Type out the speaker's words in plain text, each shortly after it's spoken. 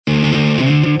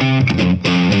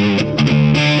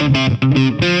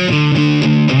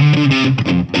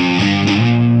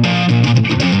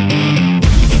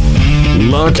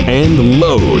and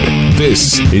load.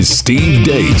 This is Steve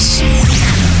Deace.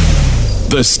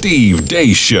 The Steve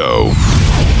Deace Show.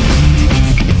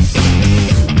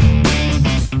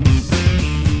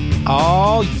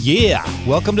 Oh, yeah.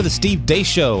 Welcome to the Steve Deace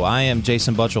Show. I am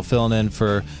Jason Buttrell filling in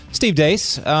for Steve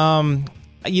Deace.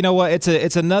 You know what?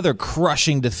 It's another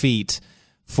crushing defeat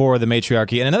for the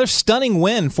matriarchy and another stunning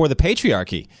win for the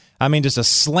patriarchy. I mean, just a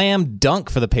slam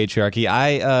dunk for the patriarchy.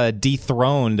 I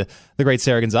dethroned the great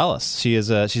Sarah Gonzalez.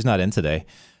 She's not in today.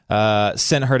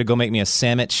 Sent her to go make me a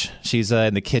sandwich. She's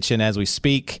in the kitchen as we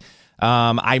speak.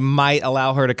 I might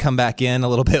allow her to come back in a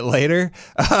little bit later.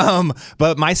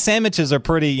 But my sandwiches are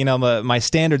pretty, my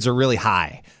standards are really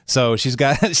high. So she's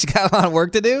got a lot of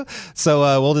work to do.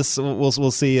 So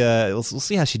we'll see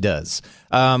how she does.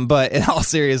 But in all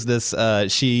seriousness,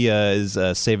 she is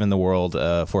saving the world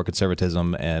for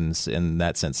conservatism, and in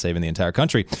that sense, saving the entire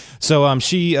country. So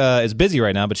she is busy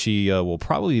right now, but she will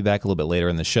probably be back a little bit later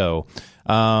in the show.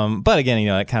 But again,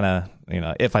 it kind of,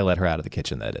 if I let her out of the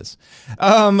kitchen, that is.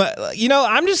 I'm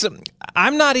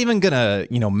not even gonna,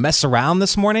 mess around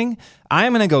this morning.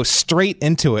 I'm gonna go straight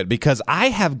into it because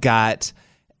I have got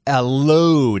a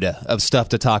load of stuff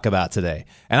to talk about today.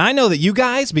 And I know that you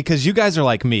guys, because you guys are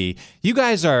like me, you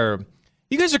guys are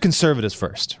conservatives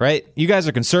first, right? You guys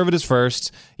are conservatives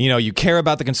first. You care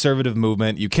about the conservative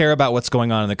movement. You care about what's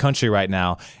going on in the country right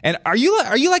now. And are you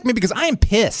like me? Because I am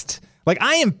pissed.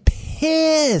 I am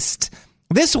pissed.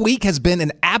 This week has been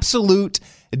an absolute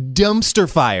dumpster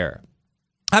fire.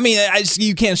 I mean,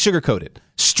 you can't sugarcoat it.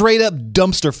 Straight up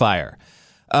dumpster fire.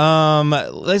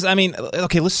 Let's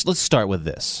start with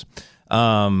this.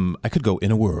 I could go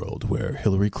in a world where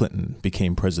Hillary Clinton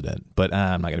became president, but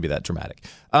I'm not going to be that dramatic.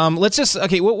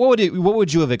 What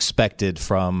would you have expected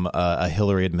from a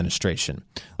Hillary administration?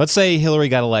 Let's say Hillary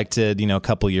got elected, a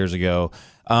couple years ago.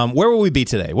 Where will we be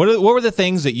today? What were the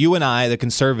things that you and I, the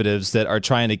conservatives that are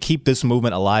trying to keep this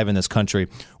movement alive in this country,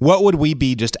 what would we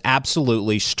be just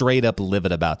absolutely straight up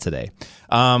livid about today?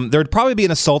 There'd probably be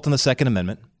an assault on the Second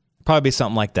Amendment. Probably be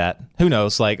something like that. Who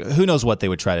knows? Who knows what they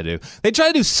would try to do? They'd try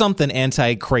to do something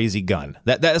anti-crazy gun.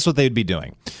 That's what they'd be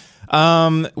doing.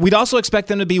 We'd also expect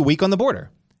them to be weak on the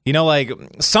border.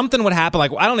 Something would happen.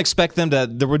 I don't expect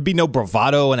there would be no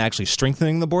bravado in actually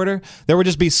strengthening the border. There would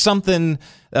just be something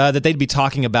that they'd be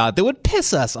talking about that would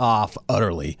piss us off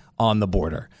utterly on the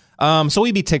border. So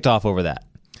we'd be ticked off over that.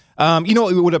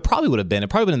 It probably would have been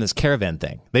in this caravan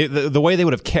thing. The way they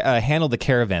would have handled the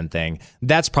caravan thing,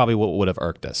 that's probably what would have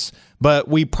irked us. But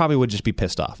we probably would just be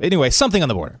pissed off. Anyway, something on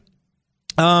the border.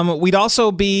 We'd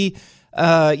also be,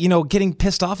 getting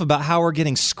pissed off about how we're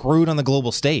getting screwed on the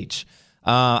global stage.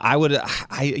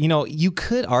 You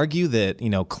could argue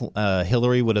that,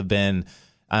 Hillary would have been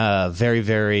very,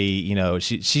 very,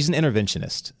 she's an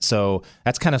interventionist. So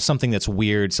that's kind of something that's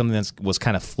weird, something that was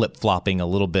kind of flip-flopping a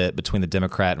little bit between the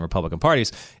Democrat and Republican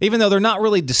parties, even though they're not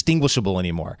really distinguishable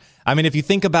anymore. I mean, if you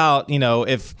think about,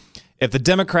 if the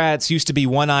Democrats used to be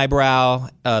one eyebrow,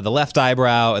 the left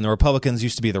eyebrow, and the Republicans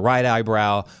used to be the right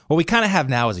eyebrow, what we kind of have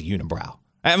now is a unibrow.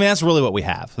 I mean, that's really what we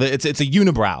have. It's a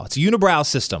unibrow. It's a unibrow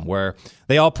system where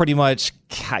they all pretty much,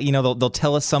 they'll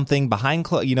tell us something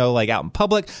behind, out in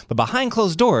public, but behind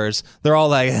closed doors, they're all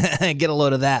like, get a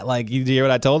load of that. You hear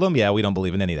what I told them? Yeah, we don't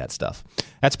believe in any of that stuff.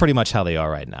 That's pretty much how they are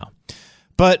right now.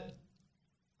 But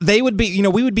they would be,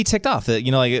 we would be ticked off that,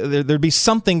 there'd be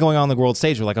something going on the world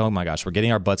stage. We're like, oh my gosh, we're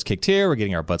getting our butts kicked here. We're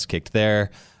getting our butts kicked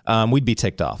there. We'd be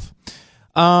ticked off.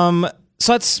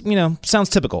 So that's, sounds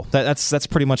typical. That's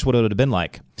pretty much what it would have been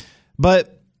like.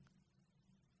 But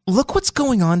look what's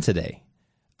going on today.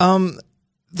 The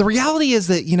reality is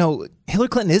that, Hillary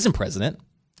Clinton isn't president.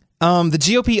 The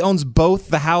GOP owns both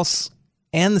the House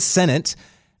and the Senate.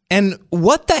 And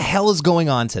what the hell is going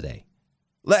on today?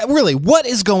 Really, what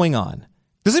is going on?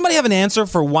 Does anybody have an answer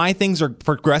for why things are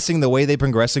progressing the way they've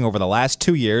been progressing over the last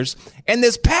 2 years? And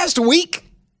this past week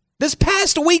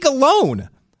alone,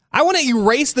 I want to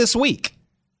erase this week.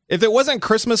 If it wasn't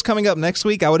Christmas coming up next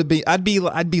week, I'd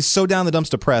be so down the dumps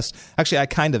depressed. Actually, I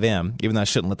kind of am, even though I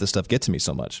shouldn't let this stuff get to me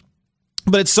so much.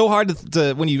 But it's so hard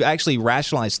to when you actually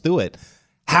rationalize through it,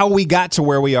 how we got to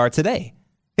where we are today.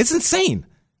 It's insane.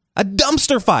 A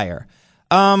dumpster fire.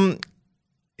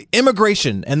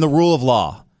 Immigration and the rule of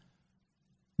law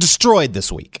destroyed this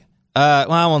week. I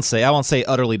won't say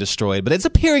utterly destroyed, but it's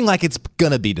appearing like it's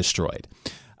gonna be destroyed.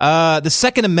 The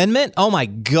Second Amendment, oh my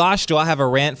gosh, do I have a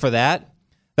rant for that?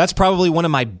 That's probably one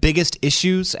of my biggest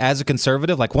issues as a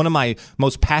conservative, one of my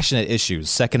most passionate issues,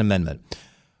 Second Amendment.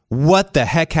 What the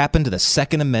heck happened to the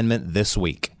Second Amendment this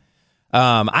week?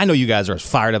 I know you guys are as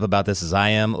fired up about this as I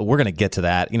am. We're going to get to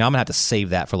that. I'm going to have to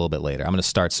save that for a little bit later. I'm going to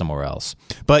start somewhere else.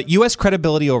 But U.S.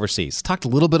 credibility overseas. Talked a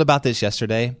little bit about this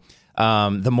yesterday.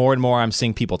 The more and more I'm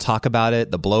seeing people talk about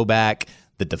it, the blowback,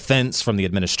 the defense from the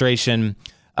administration,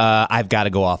 I've got to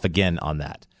go off again on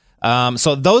that.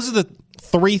 So those are the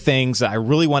three things that I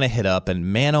really want to hit up. And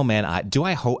man, oh man,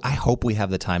 I hope we have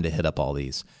the time to hit up all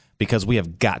these because we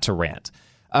have got to rant.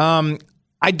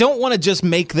 I don't want to just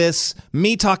make this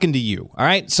me talking to you, all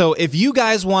right? So if you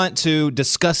guys want to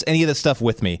discuss any of this stuff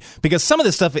with me, because some of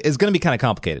this stuff is going to be kind of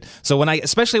complicated. So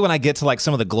especially when I get to like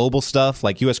some of the global stuff,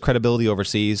 like U.S. credibility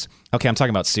overseas, okay, I'm talking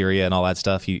about Syria and all that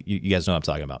stuff. You guys know what I'm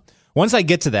talking about. Once I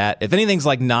get to that, if anything's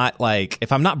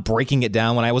if I'm not breaking it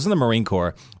down, when I was in the Marine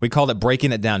Corps, we called it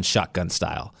breaking it down shotgun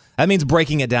style. That means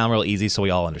breaking it down real easy so we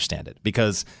all understand it.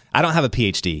 Because I don't have a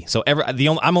PhD, so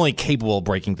I'm only capable of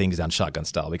breaking things down shotgun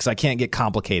style because I can't get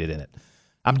complicated in it.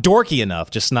 I'm dorky enough,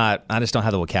 I just don't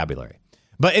have the vocabulary.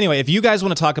 But anyway, if you guys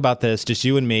want to talk about this, just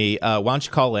you and me, why don't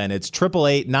you call in? It's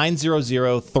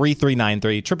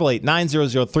 888-900-3393,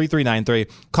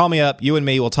 888-900-3393. Call me up, you and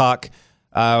me, we'll talk.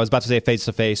 I was about to say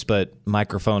face-to-face, but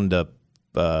microphone to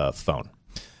phone.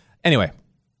 Anyway,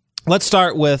 let's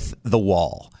start with the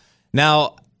wall.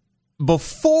 Now,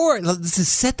 let's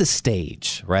just set the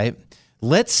stage, right?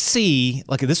 Let's see,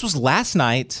 this was last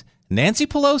night, Nancy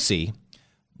Pelosi,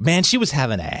 man, she was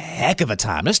having a heck of a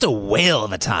time, just a whale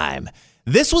of a time.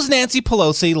 This was Nancy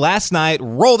Pelosi last night.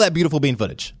 Roll that beautiful bean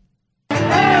footage. Miss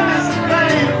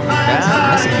American Pie.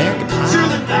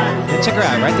 Check her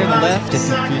out right there on the left. If you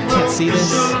can't see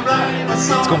this,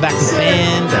 it's going back to the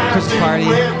band, Christmas party.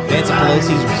 Nancy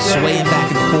Pelosi's swaying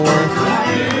back and forth.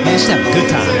 Man, she's having a good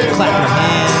time. She's clapping her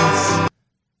hands.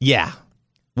 Yeah.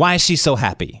 Why is she so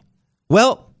happy?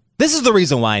 Well, this is the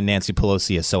reason why Nancy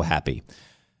Pelosi is so happy.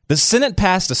 The Senate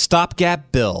passed a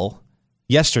stopgap bill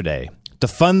yesterday to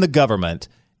fund the government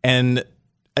and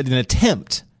an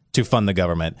attempt to fund the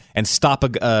government and stop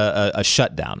a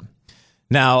shutdown.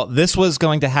 Now, this was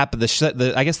going to happen.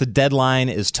 I guess the deadline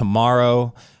is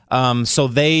tomorrow. So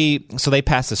they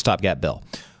passed the stopgap bill.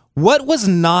 What was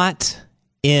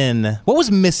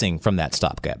missing from that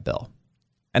stopgap bill?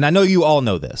 And I know you all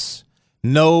know this.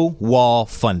 No wall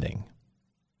funding.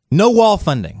 No wall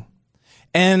funding.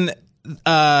 And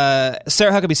Sarah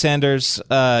Huckabee Sanders,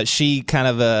 she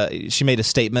made a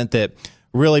statement that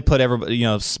really put everybody,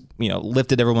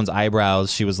 lifted everyone's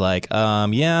eyebrows. She was like,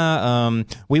 we want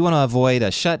to avoid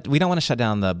we don't want to shut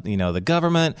down the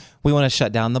government. We want to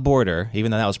shut down the border,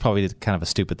 even though that was probably kind of a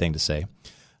stupid thing to say.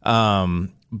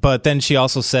 But then she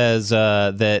also says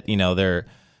that, they're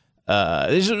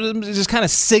just kind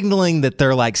of signaling that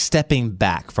they're like stepping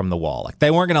back from the wall. Like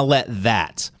they weren't going to let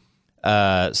that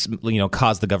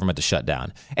cause the government to shut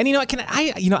down. And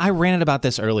I ranted about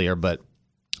this earlier, but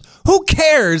who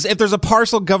cares if there's a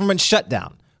partial government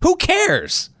shutdown? Who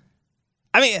cares?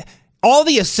 I mean, all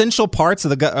the essential parts of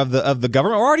the government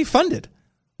were already funded.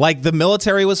 Like the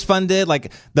military was funded.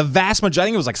 Like the vast majority, I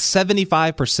think it was like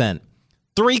 75%.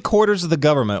 3/4 of the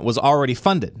government was already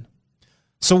funded.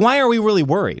 So why are we really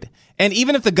worried? And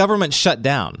even if the government shut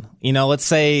down, let's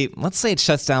say it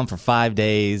shuts down for 5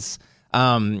 days.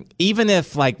 Even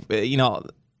if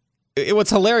what's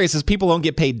hilarious is people don't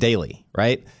get paid daily,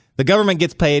 right? The government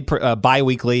gets paid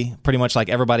bi-weekly, pretty much like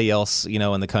everybody else,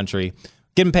 in the country.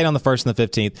 Getting paid on the 1st and the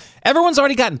 15th. Everyone's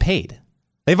already gotten paid.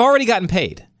 They've already gotten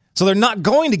paid. So they're not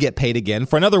going to get paid again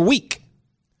for another week.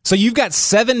 So you've got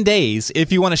 7 days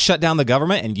if you want to shut down the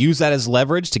government and use that as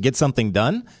leverage to get something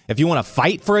done. If you want to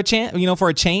fight for a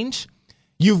change,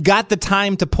 you've got the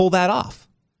time to pull that off.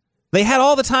 They had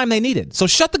all the time they needed. So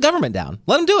shut the government down.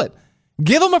 Let them do it.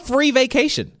 Give them a free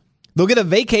vacation. They'll get a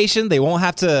vacation. They won't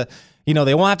have to,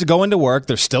 they won't have to go into work.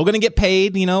 They're still going to get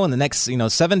paid, in the next,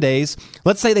 7 days.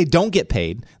 Let's say they don't get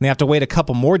paid and they have to wait a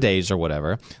couple more days or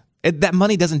whatever. That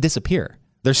money doesn't disappear.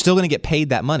 They're still going to get paid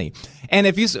that money. And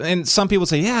and some people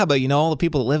say, yeah, but all the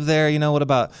people that live there,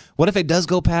 what if it does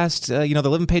go past, they're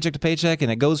living paycheck to paycheck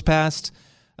and it goes past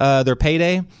their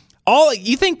payday?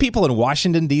 You think people in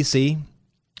Washington, D.C.,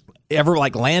 ever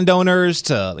like landowners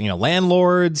to,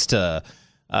 landlords to,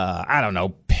 I don't know,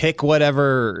 pick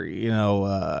whatever,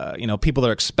 people that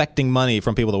are expecting money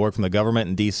from people that work from the government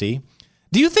in D.C.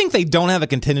 Do you think they don't have a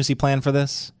contingency plan for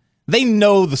this? They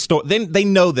know the story. They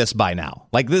know this by now.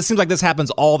 Like this seems like this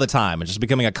happens all the time. It's just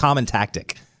becoming a common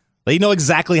tactic. They know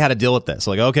exactly how to deal with this.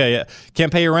 Like, okay, yeah,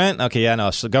 can't pay your rent? Okay, yeah,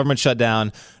 no, so the government shut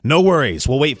down. No worries.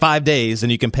 We'll wait 5 days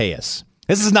and you can pay us.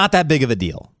 This is not that big of a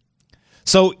deal.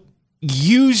 So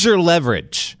use your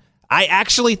leverage. I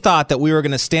actually thought that we were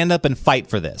going to stand up and fight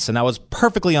for this, and I was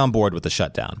perfectly on board with the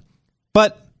shutdown.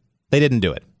 But they didn't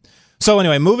do it. So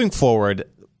anyway, moving forward,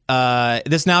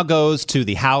 this now goes to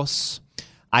the House.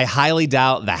 I highly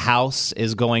doubt the House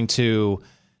is going to,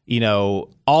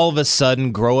 all of a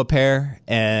sudden grow a pair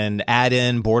and add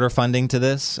in border funding to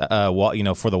this,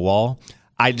 for the wall.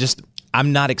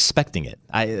 I'm not expecting it.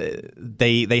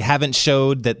 They haven't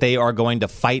showed that they are going to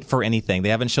fight for anything. They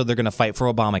haven't showed they're going to fight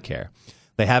for Obamacare.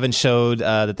 They haven't showed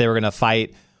that they were going to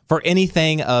fight for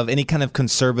anything of any kind of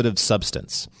conservative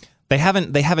substance. They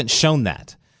haven't shown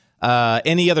that.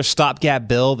 Any other stopgap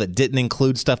bill that didn't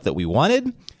include stuff that we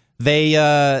wanted,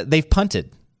 they've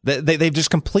punted. They've just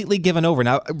completely given over.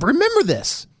 Now, remember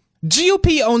this: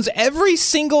 GOP owns every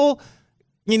single.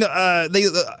 We have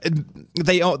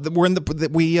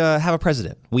a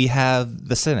president. We have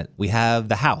the Senate. We have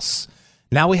the House.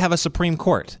 Now we have a Supreme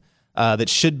Court that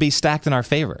should be stacked in our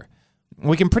favor.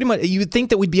 We can pretty much. You would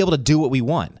think that we'd be able to do what we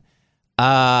want.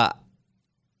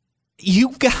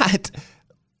 You've got.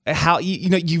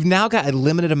 You've now got a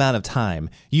limited amount of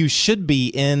time. You should be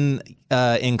in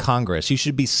Congress. You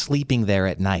should be sleeping there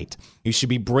at night. You should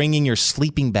be bringing your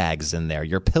sleeping bags in there,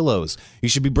 your pillows. You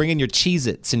should be bringing your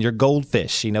Cheez-Its and your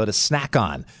goldfish, to snack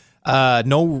on.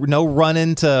 No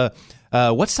running to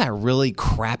what's that really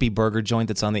crappy burger joint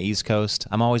that's on the East Coast?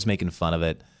 I'm always making fun of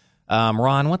it.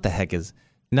 Ron, what the heck is?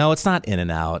 No, it's not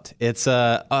In-N-Out. It's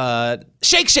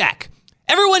Shake Shack.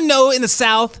 Everyone in the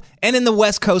South and in the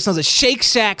West Coast knows that Shake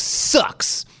Shack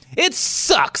sucks. It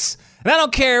sucks. And I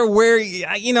don't care where,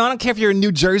 I don't care if you're in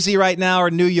New Jersey right now or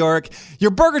New York.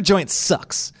 Your burger joint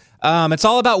sucks. It's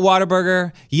all about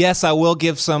Whataburger. Yes, I will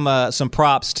give some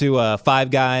props to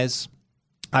Five Guys.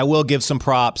 I will give some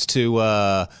props to we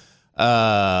got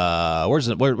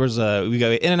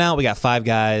In-N-Out, we got Five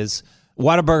Guys.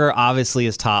 Whataburger obviously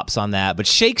is tops on that, but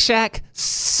Shake Shack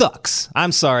sucks.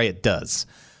 I'm sorry, it does.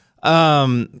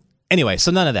 Anyway,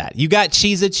 so none of that. You got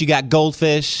Cheez-Its, you got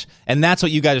goldfish, and that's what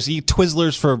you guys are. You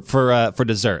Twizzlers for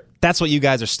dessert. That's what you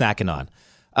guys are snacking on.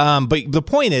 But the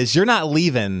point is, you're not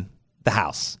leaving the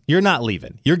House. You're not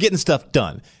leaving. You're getting stuff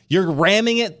done. You're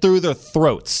ramming it through their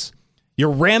throats.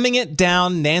 You're ramming it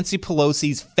down Nancy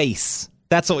Pelosi's face.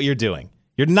 That's what you're doing.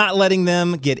 You're not letting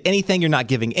them get anything. You're not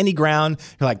giving any ground.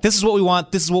 You're like, this is what we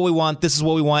want. This is what we want. This is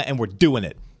what we want, and we're doing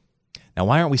it. Now,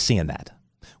 why aren't we seeing that?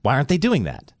 Why aren't they doing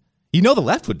that? The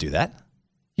left would do that.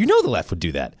 The left would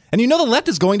do that. And the left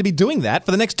is going to be doing that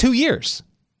for the next 2 years.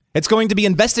 It's going to be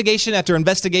investigation after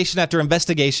investigation after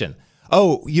investigation.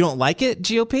 Oh, you don't like it,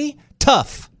 GOP?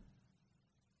 Tough.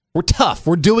 We're tough.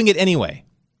 We're doing it anyway.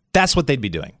 That's what they'd be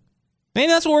doing.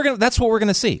 And that's what we're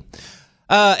gonna see.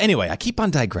 Anyway, I keep on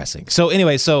digressing. So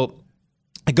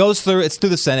it goes through. It's through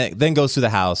the Senate, then goes through the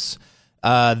House.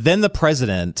 Then the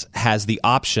president has the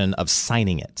option of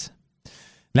signing it.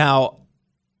 Now,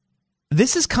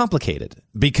 this is complicated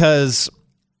because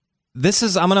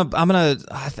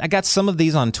I got some of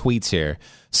these on tweets here.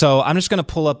 So I'm just going to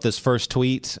pull up this first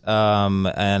tweet.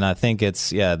 And I think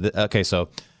it's, okay. So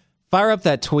fire up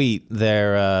that tweet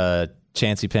there,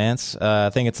 Chancy Pants. I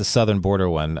think it's the Southern Border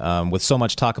one, with so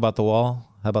much talk about the wall.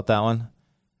 How about that one?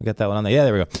 We got that one on there. Yeah,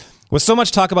 there we go. With so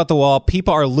much talk about the wall,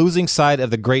 people are losing sight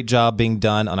of the great job being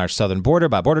done on our southern border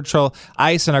by Border Patrol,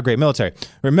 ICE, and our great military.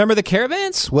 Remember the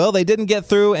caravans? Well, they didn't get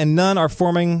through, and none are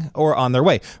forming or on their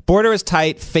way. Border is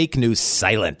tight, fake news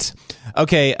silent.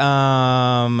 Okay,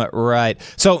 right.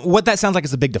 So what that sounds like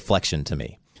is a big deflection to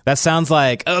me. That sounds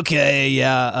like, okay,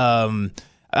 yeah,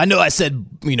 I know I said,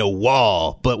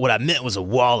 wall, but what I meant was a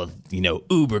wall of,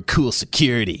 uber cool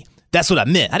security. That's what I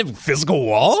meant. I didn't physical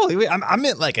wall. I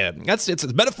meant like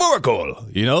it's metaphorical,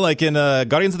 like in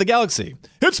Guardians of the Galaxy.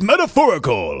 It's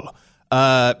metaphorical.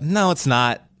 No, it's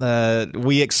not.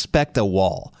 We expect a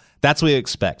wall. That's what we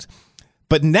expect.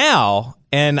 But now,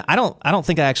 and I don't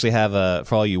think I actually have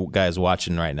for all you guys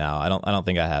watching right now. I don't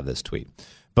think I have this tweet.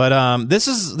 But this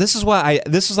is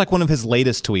like one of his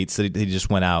latest tweets that he just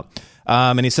went out.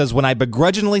 And he says, when I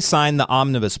begrudgingly signed the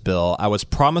omnibus bill, I was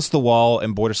promised the wall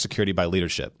and border security by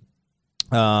leadership.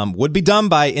 Would be done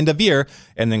by end of year,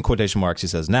 and then quotation marks, he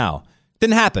says, now.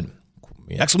 Didn't happen.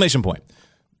 Exclamation point.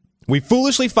 We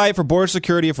foolishly fight for border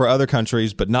security for other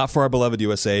countries, but not for our beloved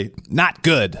USA. Not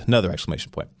good. Another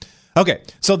exclamation point. Okay,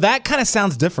 so that kind of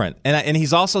sounds different. And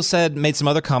he's also made some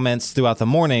other comments throughout the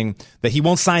morning that he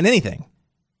won't sign anything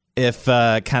if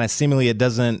kind of seemingly it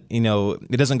doesn't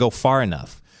go far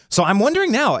enough. So I'm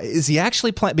wondering now, is he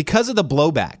actually because of the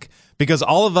blowback? Because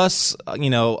all of us,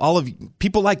 all of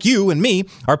people like you and me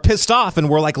are pissed off, and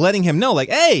we're like letting him know, like,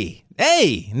 hey,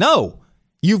 no,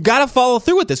 you've got to follow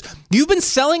through with this. You've been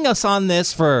selling us on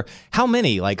this for how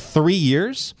many? Like 3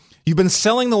 years? You've been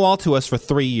selling the wall to us for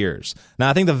 3 years. Now,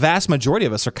 I think the vast majority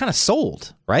of us are kind of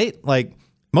sold, right? Like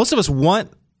most of us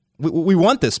want We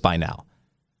want this by now.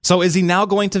 So is he now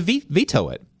going to veto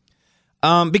it?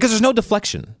 Because there's no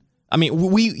deflection. I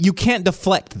mean, you can't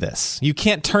deflect this. You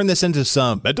can't turn this into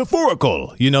some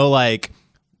metaphorical,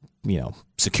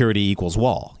 security equals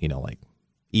wall, like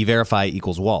E-Verify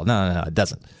equals wall. No, it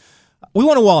doesn't. We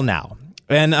want a wall now.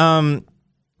 And,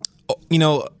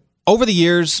 over the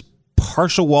years,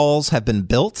 partial walls have been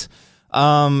built.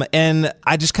 And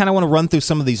I just kind of want to run through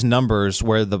some of these numbers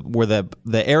where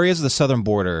the areas of the southern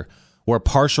border where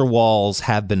partial walls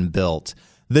have been built.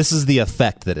 This is the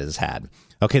effect that it has had.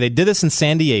 Okay, they did this in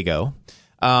San Diego.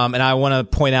 And I want to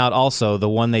point out also the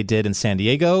one they did in San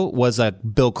Diego was a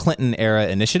Bill Clinton era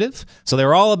initiative. So they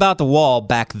were all about the wall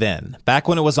back then. Back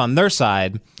when it was on their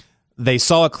side, they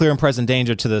saw a clear and present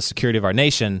danger to the security of our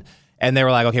nation, and they were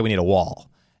like, okay, we need a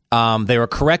wall. They were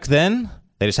correct then.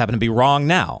 They just happen to be wrong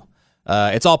now.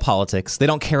 It's all politics. They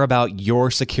don't care about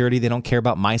your security. They don't care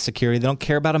about my security. They don't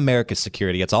care about America's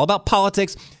security. It's all about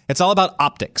politics. It's all about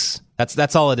optics.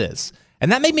 That's all it is.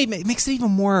 And that makes it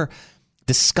even more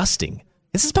disgusting.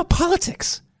 This is about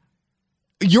politics.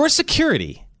 Your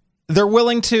security, they're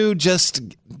willing to just,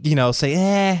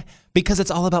 say, because it's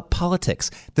all about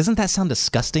politics. Doesn't that sound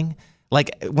disgusting?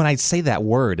 Like, when I say that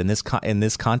word in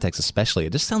this context especially,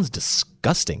 it just sounds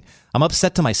disgusting. I'm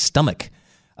upset to my stomach.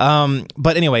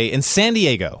 But anyway, in San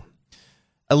Diego,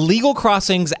 illegal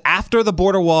crossings after the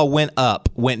border wall went up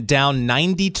went down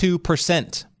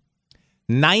 92%.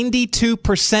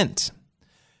 92%.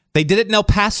 They did it in El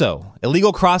Paso.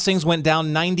 Illegal crossings went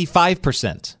down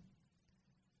 95%.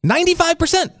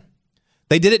 95%.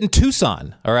 They did it in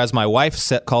Tucson, or as my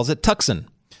wife calls it, Tucson.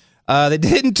 They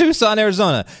did it in Tucson,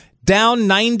 Arizona. Down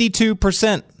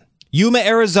 92%. Yuma,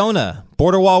 Arizona.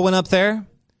 Border wall went up there.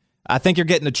 I think you're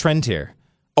getting a trend here.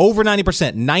 Over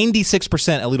 90%.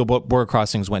 96% illegal border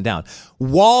crossings went down.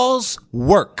 Walls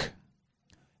work.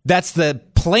 That's the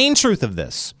plain truth of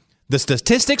this. The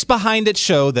statistics behind it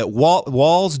show that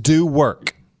walls do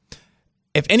work.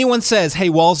 If anyone says, hey,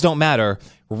 walls don't matter,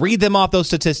 read them off those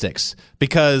statistics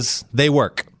because they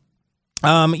work.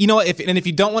 If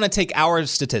you don't want to take our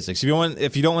statistics,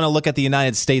 if you don't want to look at the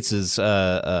United States'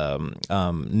 numbers,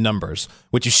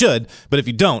 which you should, but if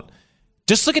you don't,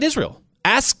 just look at Israel.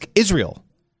 Ask Israel.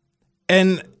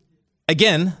 And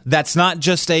again, that's not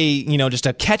just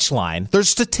a catch line. There's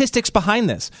statistics behind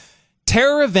this.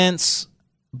 Terror events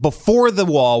before the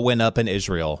wall went up in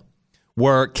Israel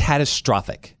were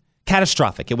catastrophic.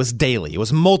 Catastrophic. It was daily. It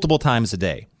was multiple times a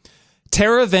day.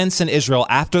 Terror events in Israel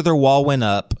after their wall went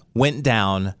up went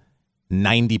down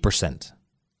 90%.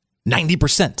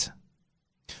 90%.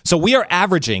 So we are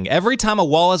averaging, every time a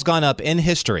wall has gone up in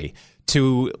history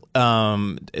to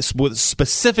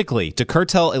specifically to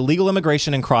curtail illegal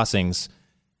immigration and crossings,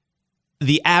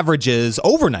 the average is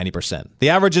over 90%. The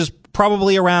average is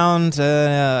probably around,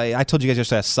 I told you guys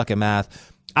yesterday I suck at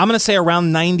math. I'm going to say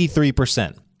around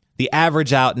 93%. The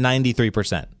average out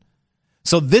 93%.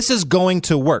 So this is going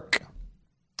to work.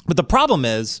 But the problem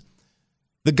is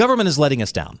the government is letting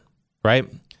us down, right?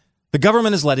 The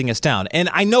government is letting us down. And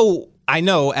I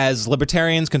know as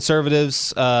libertarians,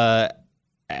 conservatives,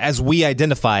 as we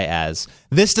identify as,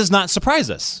 this does not surprise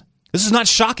us. This is not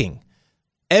shocking.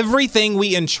 Everything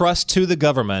we entrust to the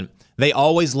government, they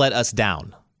always let us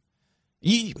down.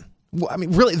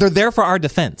 Really, they're there for our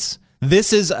defense.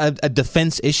 This is a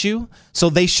defense issue,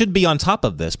 so they should be on top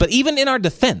of this. But even in our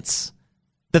defense,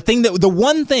 the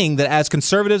one thing that as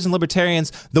conservatives and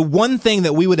libertarians, the one thing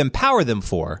that we would empower them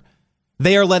for,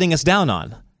 they are letting us down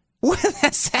on.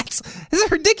 This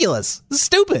is ridiculous. This is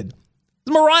stupid.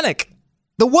 It's moronic.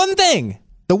 The one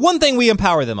thing we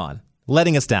empower them on,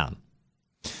 letting us down.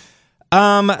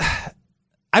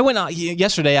 I went on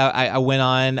yesterday. I went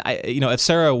on. If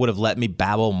Sarah would have let me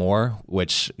babble more,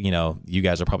 which you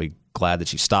guys are probably glad that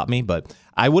she stopped me, but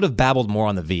I would have babbled more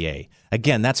on the VA.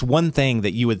 Again, that's one thing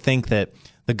that you would think that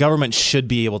the government should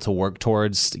be able to work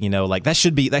towards.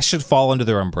 That should fall under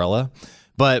their umbrella.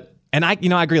 But I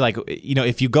agree.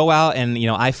 If you go out and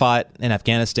I fought in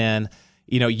Afghanistan.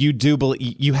 You do believe,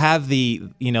 you have the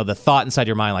thought inside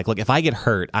your mind, like, look, if I get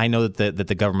hurt, I know that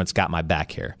the government's got my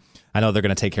back here. I know they're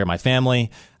going to take care of my family.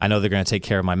 I know they're going to take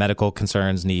care of my medical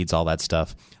concerns, needs, all that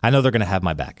stuff. I know they're going to have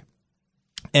my back.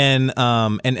 And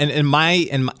in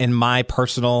my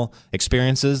personal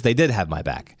experiences, they did have my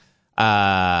back.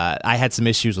 I had some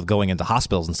issues with going into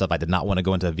hospitals and stuff. I did not want to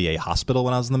go into a VA hospital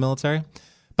when I was in the military.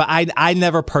 But I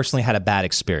never personally had a bad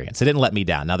experience. It didn't let me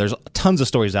down. Now, there's tons of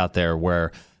stories out there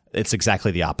where it's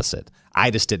exactly the opposite.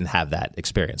 I just didn't have that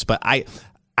experience. But I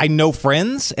know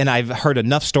friends, and I've heard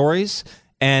enough stories,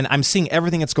 and I'm seeing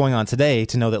everything that's going on today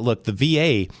to know that, look, the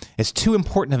VA is too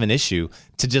important of an issue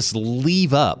to just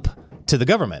leave up to the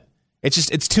government.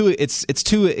 It's too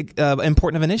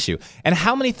important of an issue. And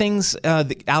how many things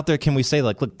out there can we say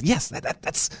like, look, yes,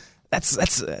 that's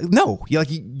no,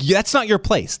 that's not your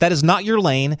place. That is not your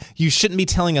lane. You shouldn't be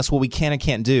telling us what we can and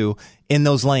can't do in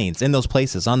those lanes, in those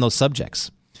places, on those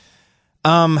subjects.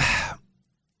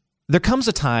 There comes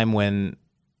a time when,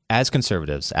 as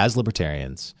conservatives, as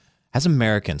libertarians, as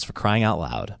Americans, for crying out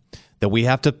loud, that we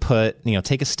have to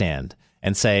take a stand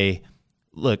and say,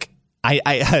 look, I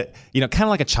kind of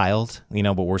like a child,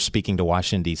 but we're speaking to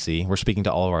Washington, D.C. We're speaking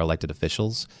to all of our elected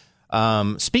officials.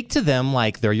 Speak to them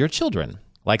like they're your children,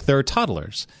 like they're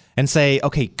toddlers, and say,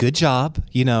 okay, good job.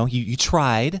 You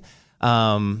tried.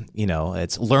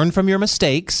 It's learn from your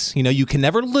mistakes. You can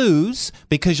never lose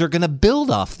because you're going to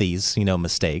build off these,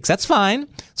 mistakes. That's fine.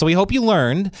 So we hope you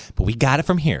learned, but we got it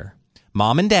from here.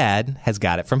 Mom and dad has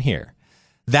got it from here.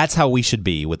 That's how we should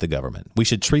be with the government. We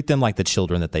should treat them like the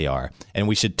children that they are, and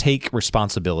we should take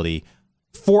responsibility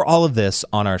for all of this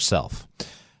on ourselves.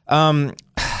 I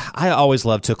always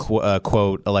love to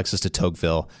quote Alexis de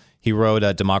Tocqueville. He wrote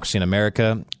Democracy in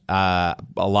America. A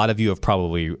lot of you have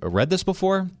probably read this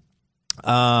before.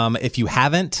 If you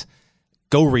haven't,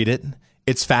 go read it.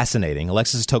 It's fascinating.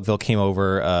 Alexis de Tocqueville came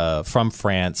over from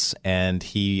France, and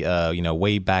he,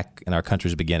 way back in our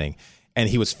country's beginning, and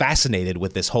he was fascinated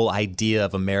with this whole idea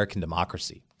of American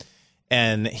democracy.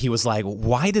 And he was like,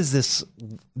 why does this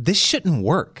shouldn't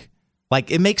work? Like,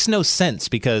 it makes no sense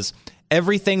because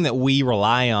everything that we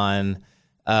rely on,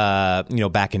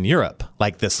 back in Europe,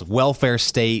 like this welfare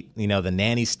state, the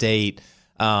nanny state,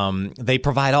 they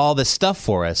provide all this stuff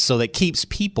for us. So that keeps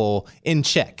people in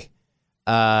check.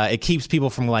 It keeps people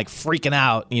from like freaking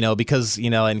out, because,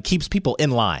 and keeps people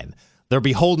in line. They're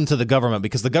beholden to the government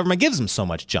because the government gives them so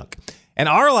much junk. And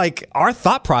our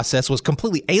thought process was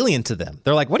completely alien to them.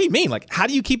 They're like, what do you mean? Like, how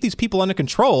do you keep these people under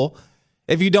control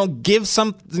if you don't give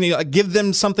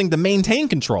them something to maintain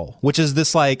control, which is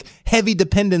this like heavy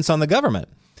dependence on the government?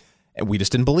 And we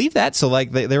just didn't believe that. So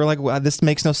like they were like, well, this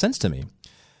makes no sense to me.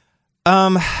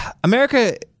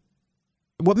 America,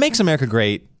 what makes America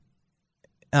great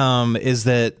is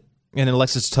that, and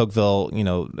Alexis de Tocqueville,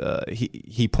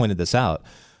 he pointed this out,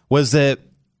 was that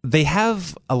they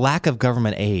have a lack of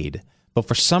government aid, but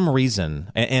for some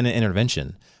reason, and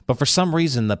intervention, but for some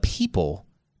reason, the people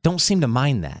don't seem to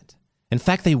mind that. In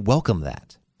fact, they welcome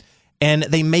that. And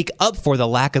they make up for the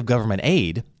lack of government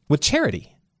aid with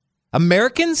charity.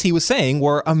 Americans, he was saying,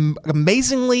 were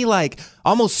amazingly, like,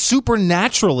 almost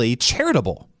supernaturally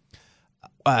charitable.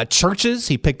 Churches,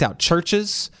 he picked out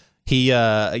churches. He,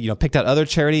 picked out other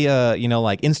charity,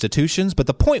 like institutions. But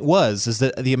the point is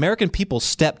that the American people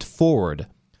stepped forward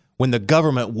when the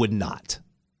government would not.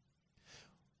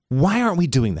 Why aren't we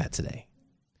doing that today?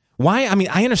 Why? I mean,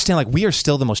 I understand, like, we are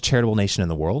still the most charitable nation in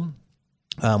the world.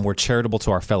 We're charitable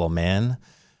to our fellow man.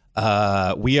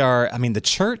 The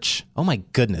church, oh my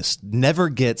goodness, never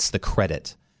gets the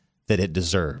credit that it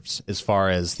deserves as far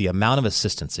as the amount of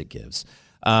assistance it gives.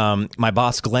 My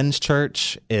boss, Glenn's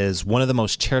church, is one of the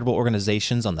most charitable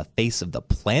organizations on the face of the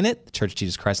planet, the Church of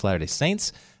Jesus Christ of Latter-day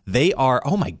Saints. They are,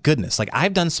 oh my goodness, like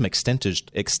I've done some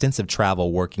extensive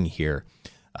travel working here.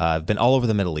 I've been all over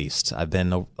the Middle East. I've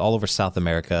been all over South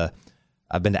America.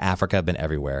 I've been to Africa. I've been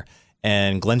everywhere.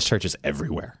 And Glenn's church is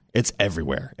everywhere. It's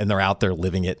everywhere. And they're out there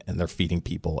living it, and they're feeding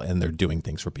people, and they're doing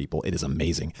things for people. It is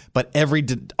amazing. But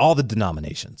all the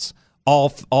denominations, all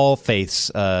faiths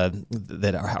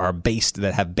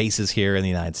that have bases here in the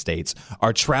United States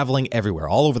are traveling everywhere,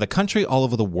 all over the country, all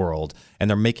over the world, and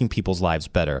they're making people's lives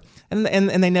better. And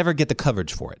they never get the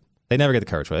coverage for it. They never get the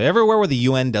coverage for it. Everywhere where the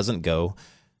UN doesn't go,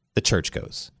 the church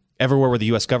goes. Everywhere where the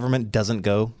U.S. government doesn't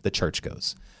go, the church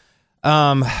goes.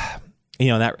 And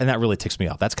that really ticks me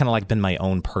off. That's kind of like been my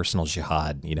own personal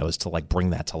jihad, is to like bring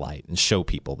that to light and show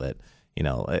people that,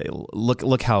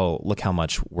 look how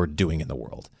much we're doing in the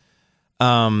world.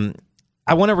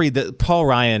 I want to read that Paul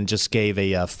Ryan just gave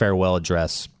a farewell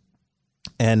address.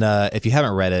 And if you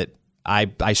haven't read it,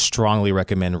 I strongly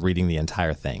recommend reading the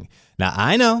entire thing. Now,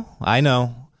 I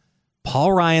know,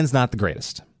 Paul Ryan's not the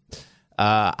greatest.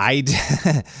 I'm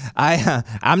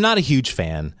not a huge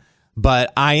fan,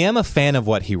 but I am a fan of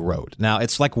what he wrote. Now,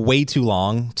 it's like way too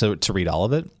long to read all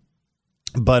of it,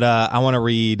 but I want to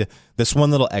read this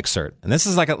one little excerpt. And this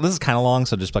is kind of long,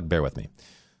 so just like bear with me.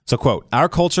 So, quote, "Our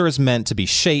culture is meant to be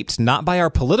shaped not by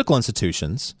our political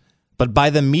institutions, but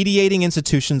by the mediating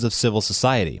institutions of civil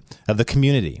society, of the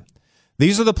community.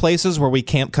 These are the places where we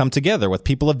can't come together with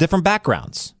people of different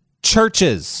backgrounds.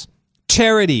 Churches,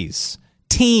 charities,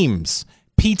 teams,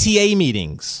 PTA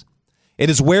meetings. It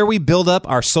is where we build up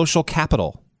our social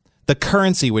capital, the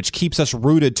currency which keeps us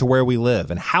rooted to where we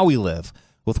live and how we live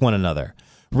with one another.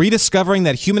 rediscovering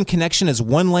that human connection is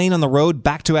one lane on the road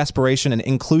back to aspiration and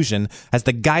inclusion as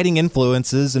the guiding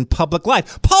influences in public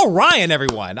life. Paul Ryan,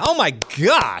 everyone. Oh my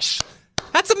gosh.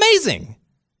 That's amazing.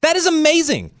 That is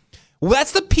amazing. Well,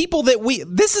 that's the people that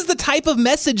this is the type of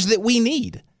message that we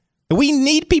need. We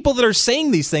need people that are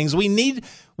saying these things. We need,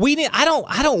 I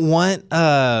don't want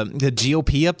the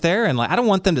GOP up there, and I don't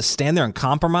want them to stand there and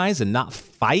compromise and not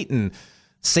fight and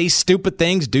say stupid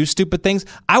things, do stupid things.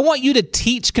 I want you to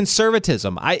teach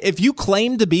conservatism. If you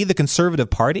claim to be the conservative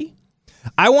party,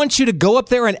 I want you to go up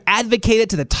there and advocate it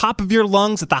to the top of your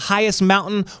lungs at the highest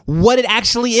mountain, what it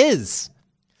actually is.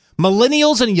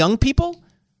 Millennials and young people,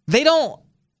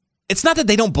 it's not that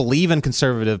they don't believe in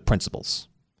conservative principles.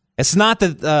 It's not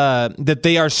that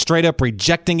they are straight up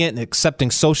rejecting it and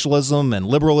accepting socialism and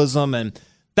liberalism, and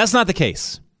that's not the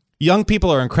case. Young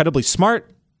people are incredibly smart.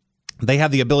 They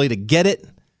have the ability to get it.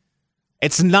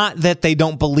 It's not that they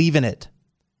don't believe in it.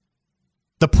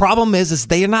 The problem is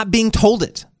they are not being told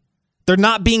it. They're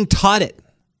not being taught it.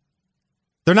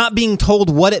 They're not being told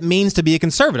what it means to be a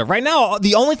conservative. Right now,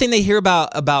 the only thing they hear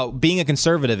about being a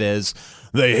conservative is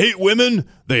they hate women,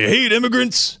 they hate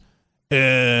immigrants,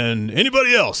 and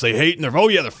anybody else they hate, and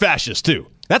they're fascists too.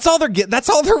 That's all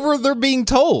they're being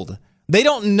told. They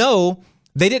don't know.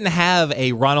 They didn't have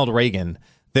a Ronald Reagan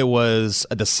that was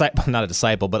not a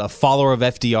disciple, but a follower of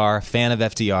FDR, fan of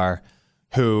FDR,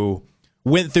 who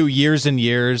went through years and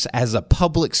years as a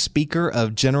public speaker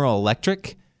of General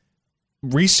Electric,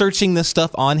 researching this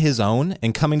stuff on his own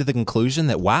and coming to the conclusion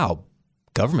that, wow,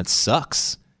 government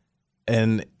sucks.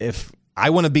 And if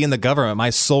I want to be in the government, my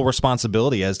sole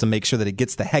responsibility is to make sure that it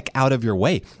gets the heck out of your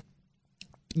way.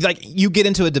 Like, you get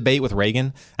into a debate with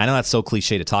Reagan. I know that's so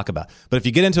cliche to talk about, but if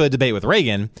you get into a debate with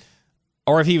Reagan,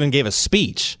 or if he even gave a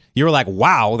speech, you were like,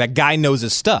 wow, that guy knows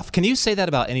his stuff. Can you say that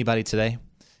about anybody today?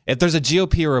 If there's a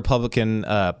GOP or Republican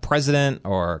president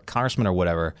or congressman or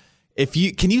whatever,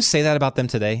 can you say that about them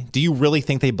today? Do you really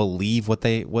think they believe what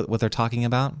they're talking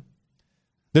about?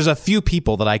 There's a few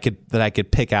people that I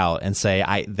could pick out and say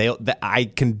I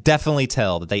can definitely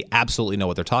tell that they absolutely know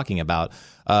what they're talking about.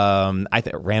 I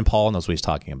think Rand Paul knows what he's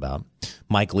talking about.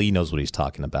 Mike Lee knows what he's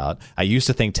talking about. I used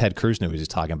to think Ted Cruz knew what he was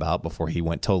talking about before he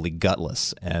went totally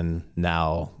gutless, and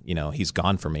now he's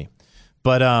gone for me.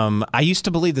 But I used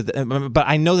to believe that. But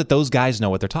I know that those guys know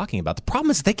what they're talking about. The problem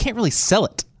is they can't really sell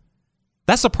it.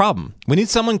 That's the problem. We need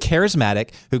someone charismatic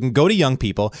who can go to young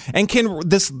people and can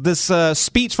this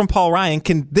speech from Paul Ryan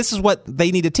this is what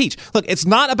they need to teach. Look, it's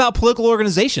not about political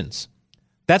organizations.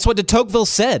 That's what de Tocqueville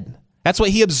said. That's what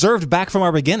he observed back from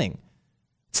our beginning.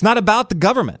 It's not about the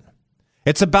government.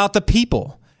 It's about the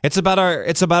people. It's about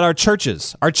our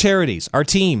churches, our charities, our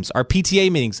teams, our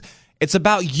PTA meetings. It's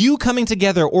about you coming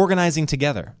together, organizing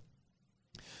together.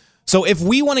 So if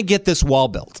we want to get this wall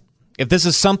built, if this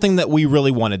is something that we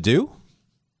really want to do,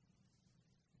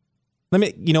 let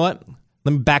me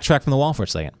backtrack from the wall for a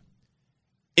second.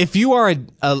 If you're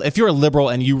a liberal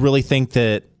and you really think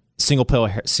that single payer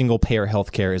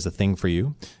healthcare is the thing for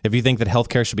you, if you think that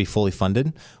healthcare should be fully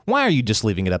funded, why are you just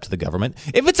leaving it up to the government?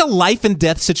 If it's a life and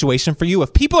death situation for you,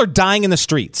 if people are dying in the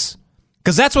streets,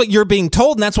 because that's what you're being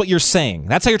told and that's what you're saying,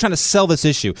 that's how you're trying to sell this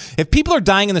issue. If people are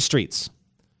dying in the streets,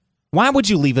 why would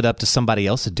you leave it up to somebody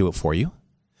else to do it for you?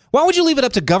 Why would you leave it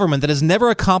up to government that has never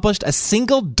accomplished a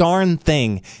single darn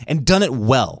thing and done it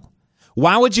well?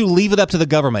 Why would you leave it up to the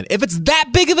government if it's that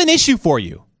big of an issue for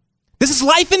you? This is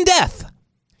life and death.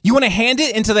 You want to hand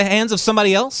it into the hands of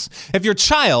somebody else? If your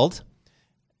child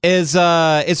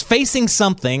is facing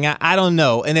something, I don't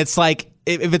know, and it's like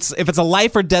if it's a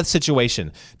life or death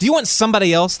situation, do you want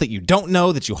somebody else that you don't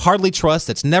know, that you hardly trust,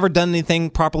 that's never done anything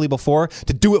properly before,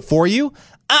 to do it for you?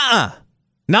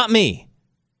 Not me.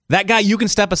 That guy, you can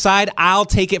step aside. I'll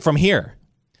take it from here.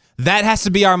 That has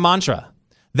to be our mantra.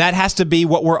 That has to be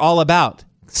what we're all about.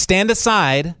 Stand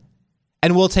aside,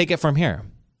 and we'll take it from here.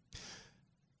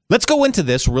 Let's go into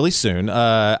this really soon.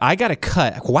 I got to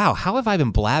cut. Wow, how have I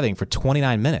been blabbing for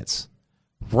 29 minutes?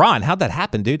 Ron, how'd that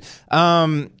happen, dude?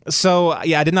 So,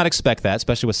 I did not expect that,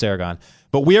 especially with Sargon.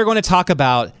 But we are going to talk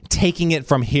about taking it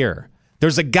from here.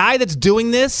 There's a guy that's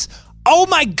doing this. Oh,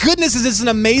 my goodness, is this an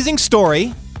amazing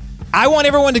story? I want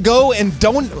everyone to go and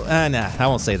I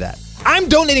won't say that. I'm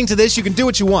donating to this. You can do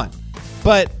what you want.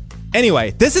 But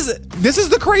anyway, this is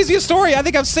the craziest story I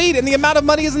think I've seen, and the amount of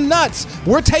money is nuts.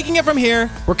 We're taking it from here.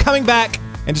 We're coming back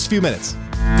in just a few minutes.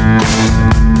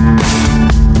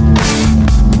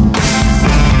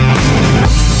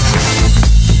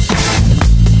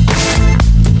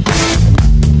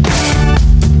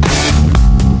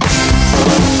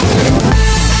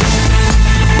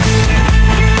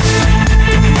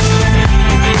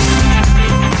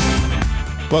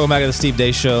 Welcome back to the Steve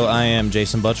Deace Show. I am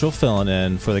Jason Buttrill, filling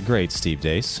in for the great Steve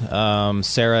Deace.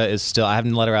 Sarah is still, I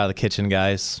haven't let her out of the kitchen,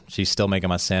 guys. She's still making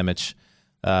my sandwich.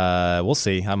 We'll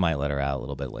see. I might let her out a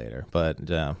little bit later. But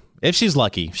if she's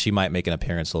lucky, she might make an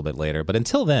appearance a little bit later. But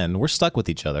until then, we're stuck with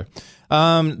each other.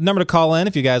 Number to call in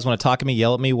if you guys want to talk to me,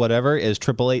 yell at me, whatever, is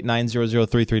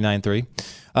 888-900-3393.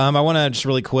 I want to just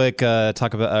really quick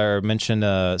talk about or mention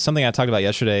something I talked about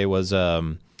yesterday was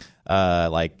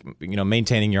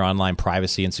maintaining your online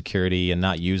privacy and security and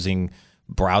not using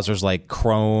browsers like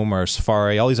Chrome or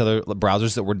Safari, all these other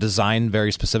browsers that were designed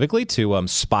very specifically to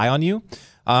spy on you.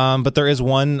 But there is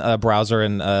one browser,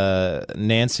 and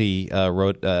Nancy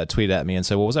tweeted at me and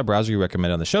said, what was that browser you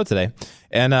recommended on the show today?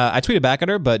 And I tweeted back at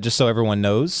her, but just so everyone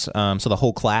knows, so the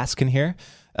whole class can hear,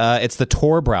 it's the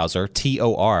Tor browser,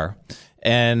 Tor.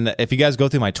 And if you guys go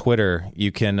through my Twitter,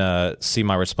 you can see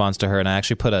my response to her, and I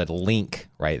actually put a link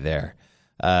right there.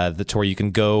 The Tor, you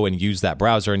can go and use that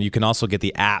browser, and you can also get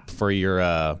the app for your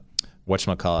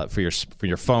whatchamacallit, for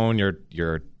your phone,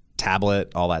 your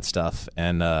tablet, all that stuff,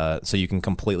 and so you can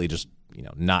completely just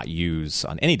not use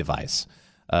on any device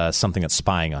something that's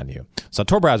spying on you. So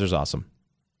Tor browser is awesome.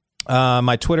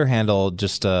 My Twitter handle,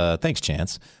 just thanks,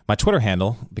 Chance. My Twitter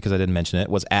handle, because I didn't mention it,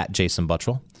 was at Jason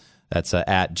Buttrill. That's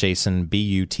at Jason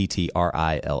Buttrill.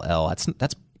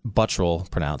 That's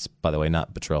Buttrill pronounced, by the way,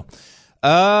 not Buttrill.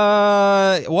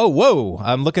 Whoa!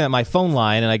 I'm looking at my phone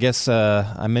line, and I guess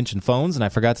I mentioned phones, and I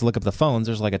forgot to look up the phones.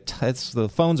 There's like the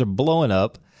phones are blowing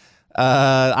up.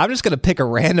 I'm just gonna pick a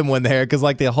random one there because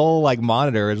the whole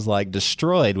monitor is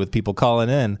destroyed with people calling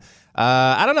in.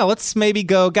 I don't know. Let's maybe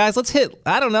go, guys. Let's hit.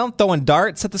 I don't know. Throwing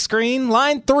darts at the screen.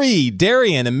 Line 3,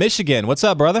 Darian in Michigan. What's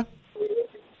up, brother?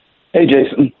 Hey,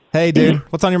 Jason. Hey, dude.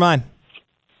 What's on your mind?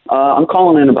 I'm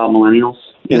calling in about millennials.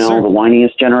 The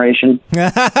whiniest generation.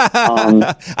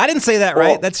 I didn't say that,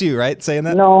 right? That's you, right? Saying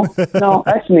that? No,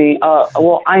 that's me.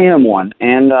 Well, I am one,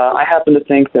 and I happen to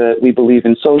think that we believe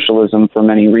in socialism for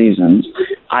many reasons.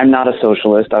 I'm not a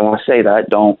socialist. I want to say that.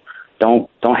 Don't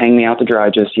hang me out to dry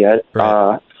just yet.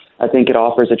 Right. I think it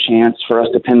offers a chance for us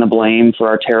to pin the blame for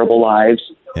our terrible lives,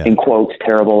 in quotes,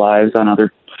 terrible lives, on other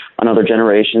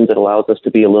generations. It allows us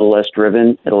to be a little less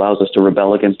driven. It allows us to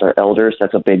rebel against our elders.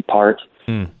 That's a big part.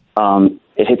 You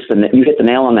hit the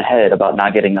nail on the head about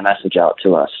not getting the message out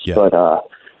to us. Yeah. But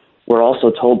we're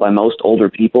also told by most older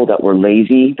people that we're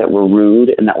lazy, that we're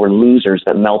rude, and that we're losers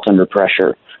that melt under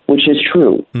pressure, which is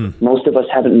true. Most of us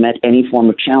haven't met any form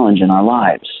of challenge in our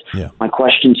lives. Yeah. My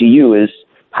question to you is,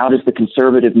 how does the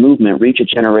conservative movement reach a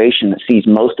generation that sees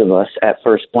most of us at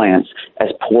first glance as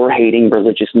poor-hating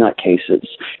religious nutcases?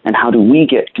 And how do we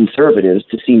get conservatives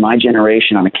to see my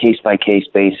generation on a case-by-case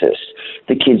basis?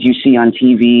 The kids you see on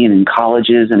TV and in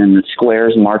colleges and in the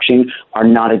squares marching are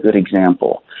not a good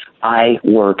example. I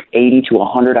work 80 to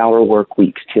 100-hour work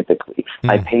weeks typically.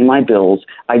 I pay my bills.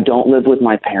 I don't live with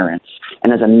my parents.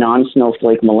 And as a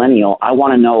non-snowflake millennial, I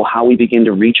want to know how we begin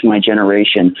to reach my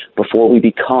generation before we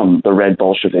become the red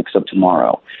Bolsheviks of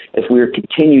tomorrow. If we are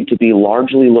continued to be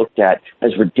largely looked at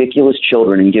as ridiculous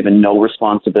children and given no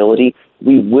responsibility,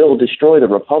 we will destroy the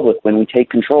republic when we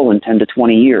take control in 10 to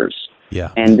 20 years.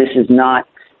 Yeah. And this is not,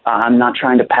 I'm not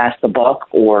trying to pass the buck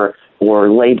or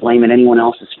lay blame at anyone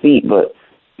else's feet, but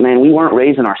man, we weren't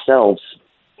raising ourselves.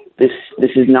 This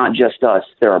is not just us.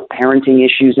 There are parenting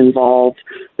issues involved.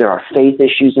 There are faith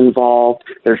issues involved.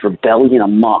 There's rebellion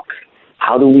amok.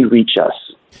 How do we reach us?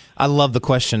 I love the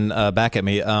question back at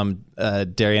me,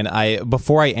 Darian.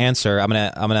 Before I answer, I'm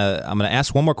gonna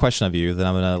ask one more question of you. Then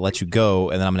I'm gonna let you go,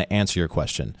 and then I'm gonna answer your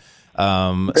question.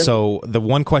 Okay. So the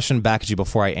one question back at you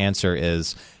before I answer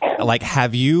is, are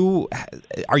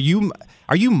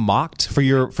you mocked for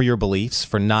your beliefs,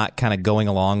 for not kind of going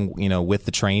along, with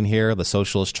the train here, the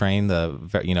socialist train,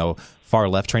 the far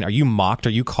left train? Are you mocked?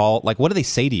 Are you called, what do they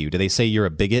say to you? Do they say you're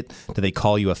a bigot? Do they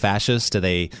call you a fascist? Do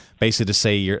they basically just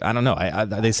say I don't know.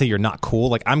 They say you're not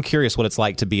cool. I'm curious what it's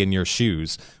like to be in your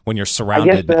shoes when you're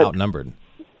surrounded and outnumbered.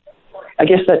 I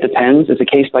guess that depends. It's a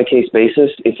case-by-case basis.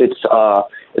 If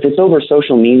it's over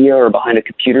social media or behind a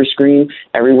computer screen,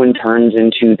 everyone turns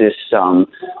into this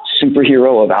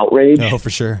superhero of outrage. Oh, for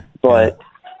sure. But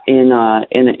in a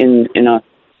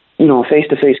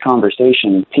face-to-face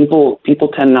conversation, people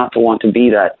tend not to want to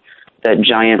be that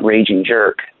giant raging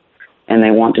jerk, and they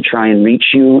want to try and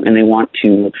reach you, and they want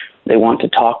to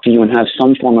talk to you and have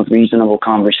some form of reasonable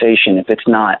conversation. If it's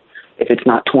not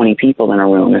 20 people in a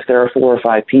room, if there are 4 or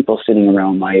 5 people sitting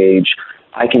around my age,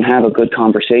 I can have a good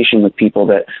conversation with people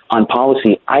that on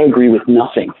policy I agree with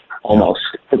nothing almost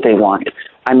that they want.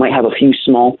 I might have a few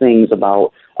small things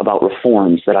about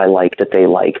reforms that I like that they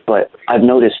like, but I've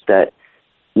noticed that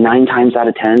 9 times out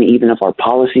of 10, even if our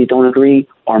policies don't agree,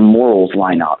 our morals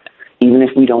line up. Even if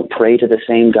we don't pray to the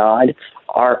same God,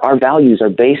 our values are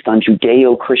based on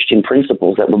Judeo-Christian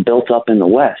principles that were built up in the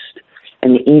West.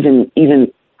 And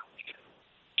even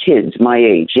kids my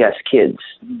age, yes, kids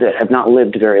that have not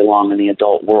lived very long in the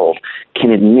adult world,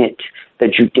 can admit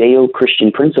that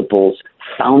Judeo-Christian principles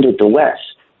founded the West.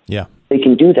 Yeah. They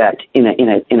can do that in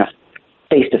a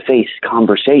face-to-face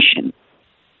conversation.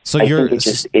 So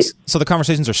so the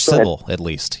conversations are civil, at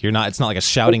least. You're not. It's not like a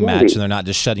shouting match, and they're not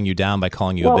just shutting you down by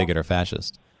calling you a bigot or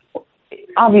fascist.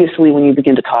 Obviously, when you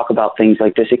begin to talk about things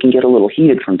like this, it can get a little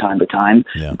heated from time to time.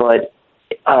 Yeah. But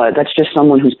that's just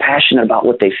someone who's passionate about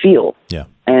what they feel. Yeah.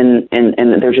 And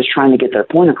they're just trying to get their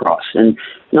point across. And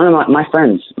none of my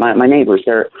friends, my neighbors,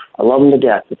 I love them to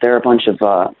death, but they're a bunch of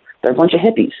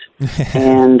hippies,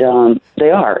 and they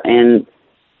are. And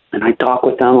I talk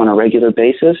with them on a regular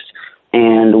basis,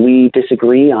 and we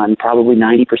disagree on probably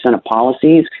 90% of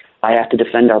policies. I have to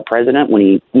defend our president when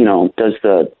he, does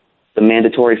the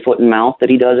mandatory foot and mouth that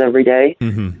he does every day.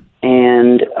 Mm-hmm.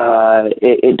 And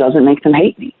it doesn't make them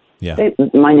hate me. Yeah.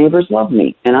 My neighbors love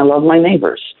me, and I love my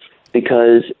neighbors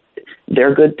because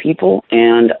they're good people,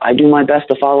 and I do my best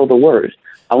to follow the word.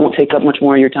 I won't take up much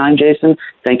more of your time, Jason.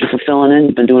 Thank you for filling in.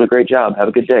 You've been doing a great job. Have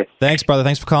a good day. Thanks, brother.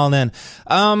 Thanks for calling in.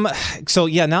 So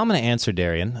now I'm going to answer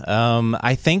Darian.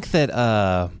 I think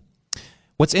that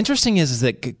what's interesting is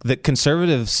that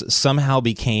conservatives somehow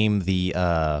became the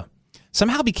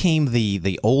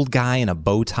old guy in a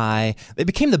bow tie. They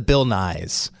became the Bill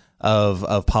Nyes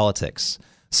of politics.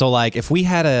 So like if we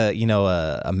had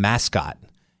a mascot,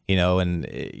 and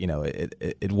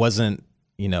it wasn't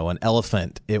an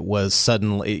elephant, it was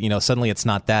suddenly it's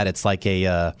not that. It's like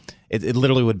it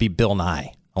literally would be Bill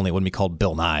Nye. Only it wouldn't be called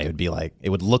Bill Nye. It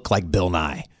would look like Bill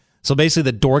Nye. So basically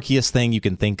the dorkiest thing you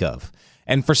can think of.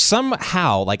 And for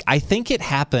somehow, I think it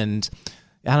happened.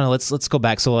 I don't know. Let's go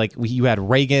back. So you had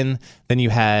Reagan, then you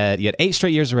had 8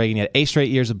 straight years of Reagan, you had 8 straight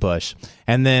years of Bush,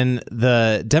 and then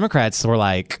the Democrats were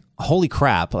like, holy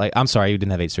crap. I'm sorry, you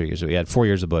didn't have 8 straight years. We had 4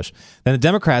 years of Bush. Then the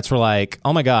Democrats were like,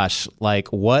 oh my gosh,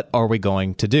 what are we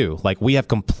going to do? We have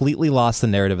completely lost the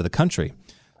narrative of the country.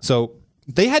 So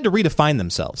they had to redefine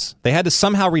themselves. They had to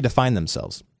somehow redefine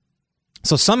themselves.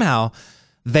 So somehow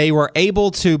they were able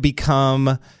to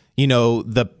become,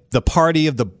 the party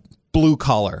of the blue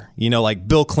collar, like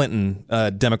Bill Clinton,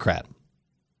 Democrat.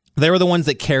 They were the ones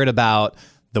that cared about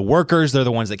the workers. They're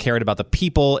the ones that cared about the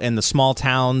people in the small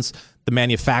towns, the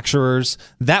manufacturers.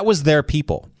 That was their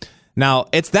people. Now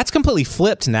that's completely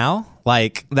flipped now.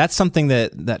 That's something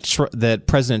that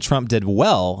President Trump did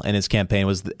well in his campaign,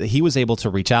 was he was able to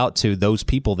reach out to those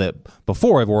people that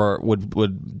before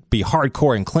would be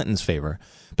hardcore in Clinton's favor,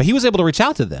 but he was able to reach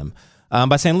out to them.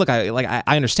 By saying, look, I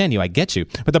understand you, I get you.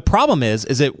 But the problem is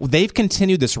that they've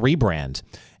continued this rebrand,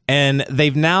 and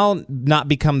they've now not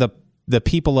become the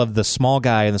people of the small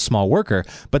guy and the small worker,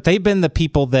 but they've been the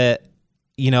people that,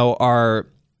 are,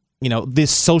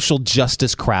 this social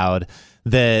justice crowd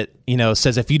that,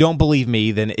 says, if you don't believe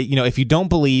me, then, if you don't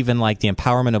believe in the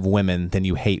empowerment of women, then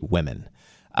you hate women.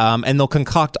 And they'll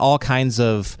concoct all kinds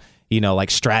of,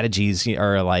 strategies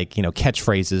or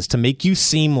catchphrases to make you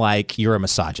seem like you're a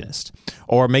misogynist,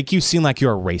 or make you seem like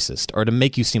you're a racist, or to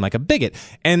make you seem like a bigot.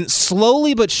 And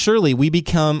slowly but surely we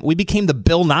became the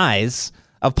Bill Nyes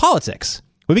of politics.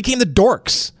 We became the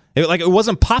dorks. It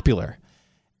wasn't popular.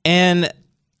 And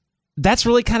that's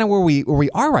really kind of where we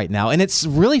are right now. And it's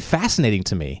really fascinating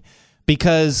to me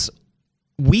because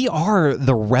we are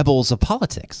the rebels of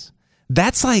politics.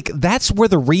 That's where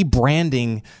the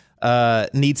rebranding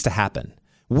needs to happen.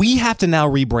 We have to now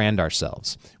rebrand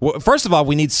ourselves. Well, first of all,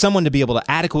 we need someone to be able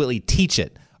to adequately teach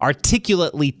it,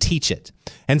 articulately teach it,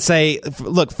 and say,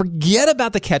 look, forget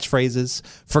about the catchphrases,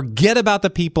 forget about the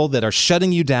people that are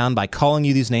shutting you down by calling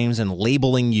you these names and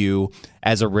labeling you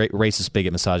as a racist,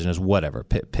 bigot, misogynist, whatever,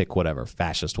 pick whatever,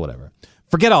 fascist, whatever.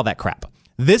 Forget all that crap.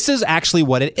 This is actually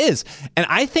what it is. And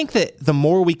I think that the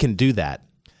more we can do that,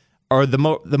 or the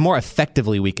more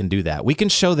effectively we can do that, we can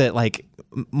show that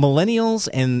millennials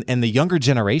and the younger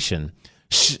generation,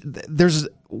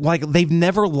 they've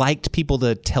never liked people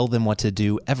to tell them what to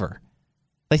do ever.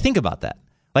 Think about that.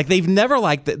 They've never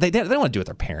liked that. They don't want to do what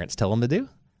their parents tell them to do.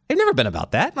 They've never been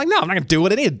about that. No, I'm not going to do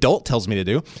what any adult tells me to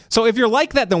do. So if you're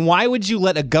like that, then why would you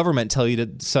let a government tell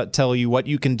you what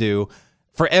you can do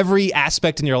for every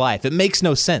aspect in your life? It makes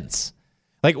no sense.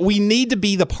 We need to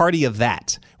be the party of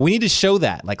that. We need to show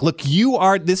that. Look,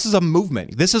 this is a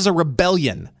movement. This is a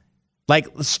rebellion.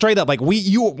 Straight up,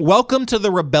 welcome to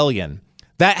the rebellion.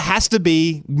 That has to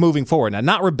be moving forward. Now,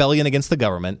 not rebellion against the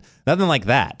government, nothing like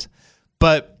that.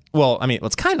 But,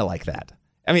 it's kind of like that.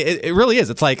 I mean, it really is.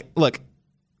 It's like, look,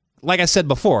 like I said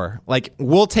before, like,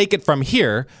 we'll take it from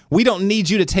here. We don't need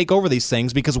you to take over these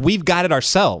things because we've got it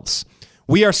ourselves.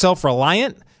 We are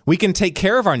self-reliant. We can take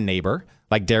care of our neighbor,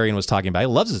 like Darian was talking about. He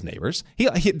loves his neighbors.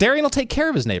 Darian will take care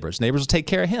of his neighbors. Neighbors will take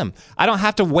care of him. I don't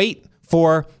have to wait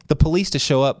for the police to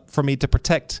show up for me to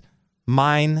protect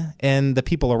mine and the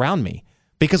people around me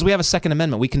because we have a Second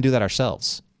Amendment. We can do that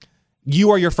ourselves.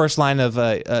 You are your first line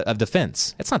of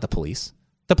defense. It's not the police.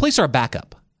 The police are a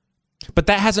backup. But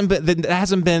that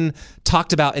hasn't been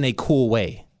talked about in a cool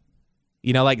way.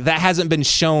 You know, like that hasn't been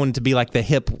shown to be like the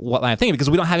hip line of thinking because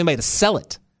we don't have anybody to sell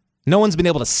it. No one's been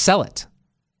able to sell it.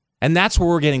 And that's where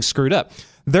we're getting screwed up.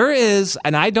 There is,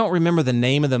 and I don't remember the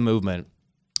name of the movement,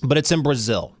 but it's in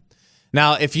Brazil.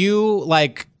 Now, if you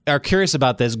like are curious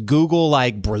about this, Google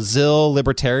like Brazil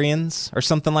libertarians or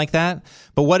something like that.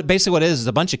 But what it is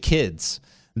a bunch of kids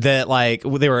that like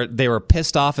they were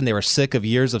pissed off and they were sick of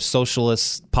years of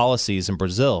socialist policies in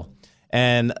Brazil.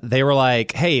 And they were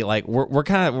like, hey, like we're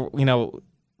kind of, you know,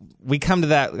 we come to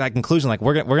that conclusion, like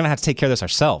we're going to have to take care of this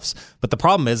ourselves. But the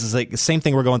problem is like the same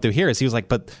thing we're going through here is he was like,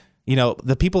 but you know,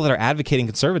 the people that are advocating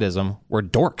conservatism were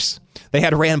dorks. They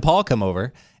had Rand Paul come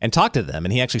over and talk to them.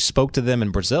 And he actually spoke to them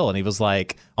in Brazil. And he was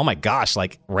like, oh my gosh,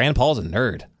 like Rand Paul's a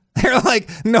nerd. They're like,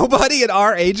 nobody in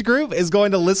our age group is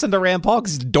going to listen to Rand Paul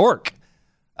because he's a dork.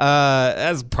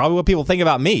 That's probably what people think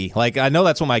about me. Like, I know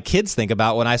that's what my kids think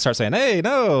about when I start saying, hey,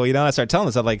 no, you know, I start telling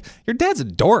them stuff like, your dad's a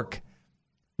dork.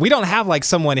 We don't have like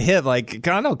someone hit like,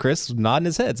 I know Chris nodding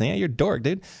his head saying, yeah, you're a dork,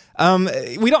 dude.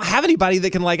 We don't have anybody that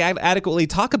can like adequately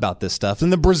talk about this stuff.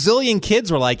 And the Brazilian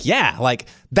kids were like, yeah, like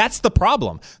that's the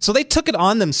problem. So they took it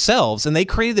on themselves and they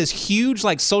created this huge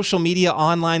like social media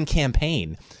online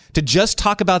campaign to just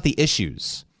talk about the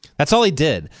issues. That's all they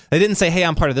did. They didn't say, hey,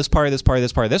 I'm part of this party, this party,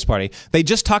 this party, this party. They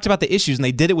just talked about the issues, and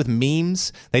they did it with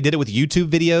memes. They did it with YouTube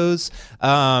videos.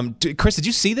 Chris, did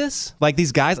you see this? Like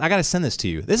these guys, I got to send this to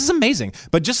you. This is amazing.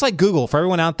 But just like Google, for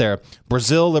everyone out there,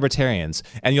 Brazil libertarians,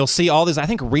 and you'll see all this. I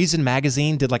think Reason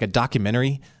Magazine did like a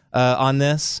documentary on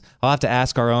this. I'll have to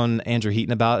ask our own Andrew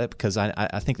Heaton about it because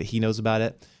I think that he knows about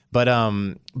it. But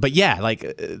yeah, like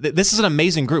this is an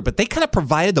amazing group, but they kind of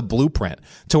provided the blueprint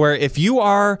to where if you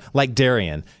are like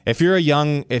Darian, if you're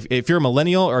if you're a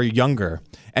millennial or younger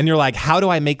and you're like, how do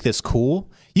I make this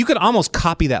cool? You could almost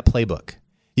copy that playbook.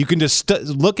 You can just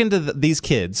look into these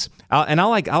kids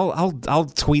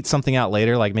I'll tweet something out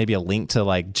later, like maybe a link to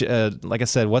like I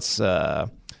said, what's, Reason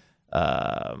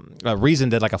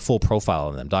did like a full profile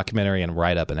on them, documentary and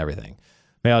write up and everything.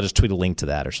 Maybe I'll just tweet a link to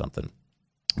that or something.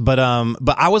 But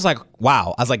I was like,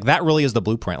 wow. I was like, that really is the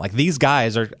blueprint. Like these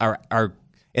guys are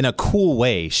in a cool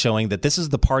way showing that this is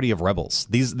the party of rebels.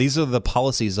 These are the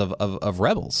policies of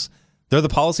rebels. They're the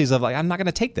policies of like, I'm not going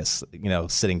to take this, you know,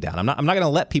 sitting down. I'm not going to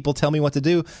let people tell me what to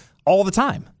do all the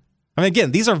time. I mean,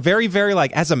 again, these are very, very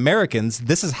like, as Americans,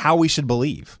 this is how we should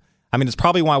believe. I mean, it's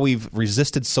probably why we've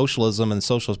resisted socialism and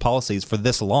socialist policies for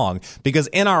this long, because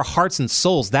in our hearts and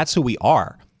souls, that's who we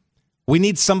are. We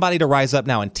need somebody to rise up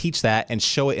now and teach that and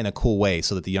show it in a cool way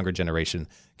so that the younger generation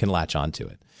can latch onto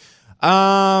it.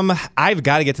 I've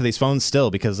got to get to these phones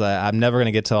still because I'm never going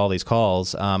to get to all these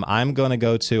calls. I'm going to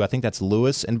go to, I think that's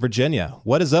Lewis in Virginia.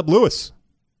 What is up, Lewis?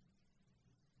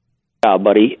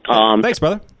 Buddy. Thanks,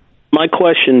 brother. My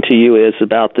question to you is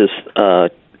about this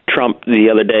Trump the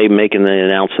other day making the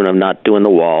announcement of not doing the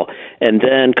wall and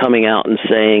then coming out and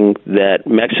saying that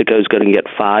Mexico is going to get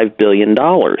 $5 billion.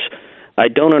 I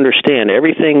don't understand.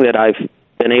 Everything that I've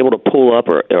been able to pull up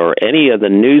or any of the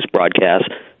news broadcasts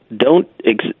don't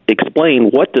explain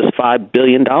what this $5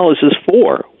 billion is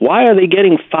for. Why are they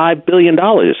getting $5 billion?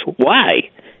 Why?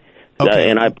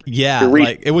 Okay. Like,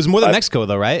 it was more than Mexico,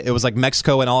 though, right? It was like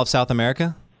Mexico and all of South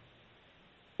America?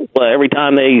 Well, every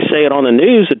time they say it on the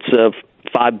news, it's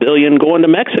 $5 billion going to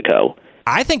Mexico.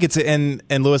 I think it's, and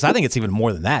Lewis, I think it's even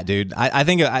more than that, dude. I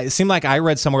think it seemed like I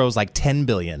read somewhere it was like 10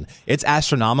 billion. It's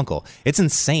astronomical. It's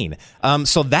insane.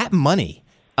 So that money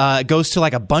goes to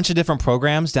like a bunch of different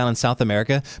programs down in South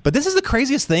America. But this is the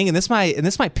craziest thing, and this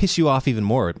might piss you off even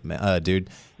more, dude.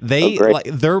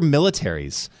 Their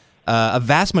militaries, a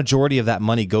vast majority of that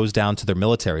money goes down to their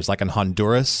militaries, like in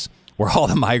Honduras, where all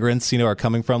the migrants, are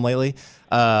coming from lately.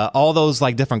 All those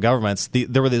like different governments.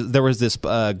 There was this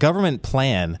government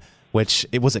plan. Which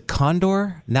was it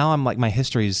Condor? Now I'm like, my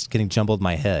history's getting jumbled in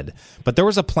my head. But there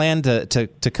was a plan to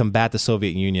combat the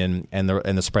Soviet Union and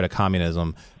the spread of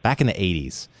communism back in the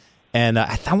 80s. And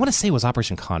I want to say it was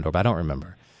Operation Condor, but I don't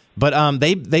remember. But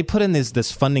they put in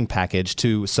this funding package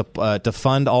to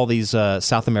fund all these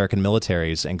South American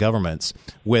militaries and governments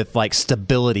with like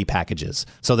stability packages.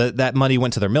 So that money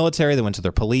went to their military, they went to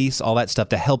their police, all that stuff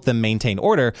to help them maintain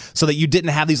order, so that you didn't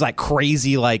have these like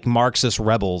crazy like Marxist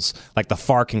rebels like the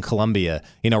FARC in Colombia,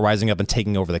 rising up and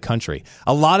taking over the country.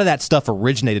 A lot of that stuff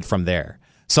originated from there.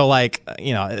 So like,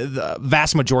 the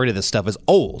vast majority of this stuff is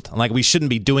old. Like we shouldn't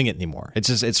be doing it anymore.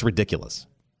 It's ridiculous.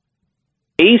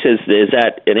 Is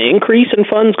that an increase in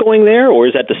funds going there, or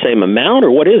is that the same amount,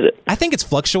 or what is it? I think it's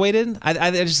fluctuated.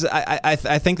 I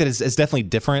think that it's definitely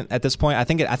different at this point. I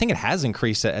think it has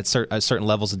increased at certain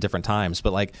levels at different times,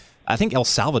 but like I think El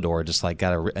Salvador just like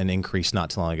got an increase not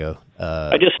too long ago.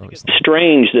 It's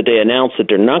strange that they announced that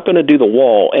they're not going to do the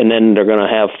wall, and then they're going to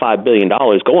have $5 billion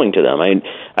going to them. I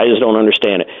just don't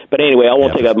understand it. But anyway, I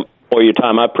won't take up more of your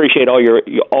time. I appreciate all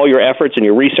your efforts, and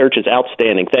your research is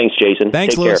outstanding. Thanks, Jason.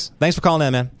 Thanks, Take Lewis. care. Thanks for calling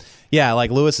in, man. Yeah,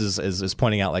 like Lewis is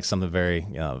pointing out like something very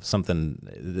something.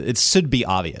 It should be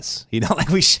obvious, like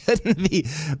we shouldn't be.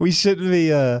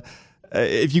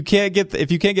 If you can't get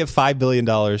 $5 billion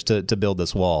to build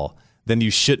this wall, then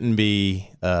you shouldn't be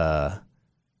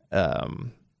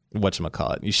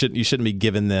whatchamacallit. You shouldn't be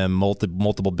giving them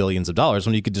multiple billions of dollars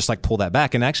when you could just like pull that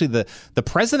back. And actually, the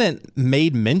president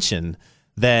made mention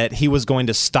that he was going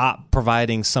to stop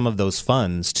providing some of those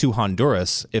funds to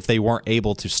Honduras if they weren't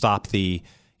able to stop the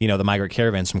migrant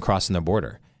caravans from crossing their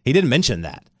border. He didn't mention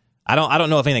that. I don't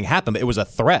know if anything happened, but it was a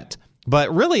threat.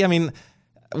 But really,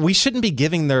 we shouldn't be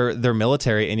giving their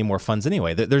military any more funds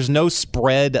anyway. There's no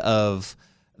spread of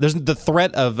the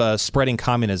threat of spreading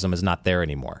communism is not there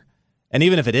anymore. And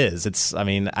even if it is, I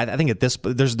think at this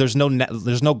there's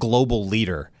no global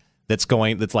leader that's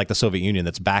like the Soviet Union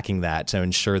that's backing that to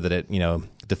ensure that it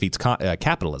defeats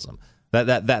capitalism.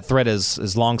 That threat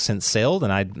is long since sailed,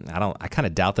 and I kind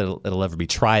of doubt that it'll ever be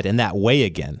tried in that way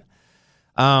again.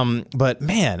 But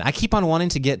man, I keep on wanting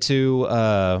to get to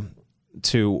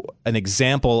an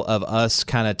example of us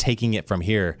kind of taking it from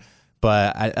here,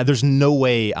 but there's no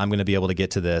way I'm going to be able to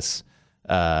get to this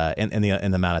in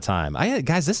the amount of time.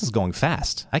 Guys, this is going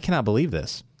fast. I cannot believe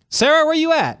this. Sarah, where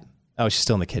you at? Oh, she's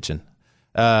still in the kitchen.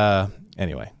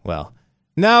 Anyway, well,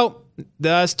 no,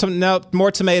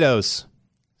 more tomatoes.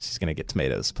 She's going to get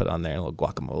tomatoes put on there, a little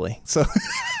guacamole. So,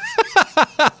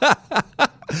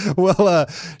 well,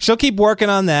 she'll keep working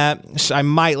on that. I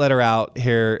might let her out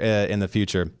here in the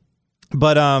future.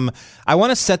 But I want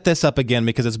to set this up again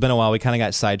because it's been a while. We kind of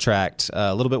got sidetracked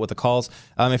a little bit with the calls.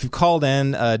 If you've called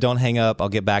in, don't hang up. I'll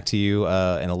get back to you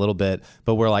in a little bit.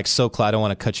 But we're like so close. I don't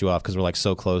want to cut you off because we're like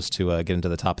so close to getting to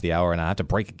the top of the hour, and I have to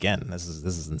break again. This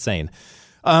is insane.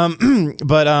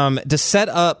 But to set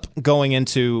up going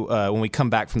into when we come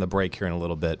back from the break here in a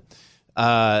little bit,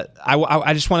 I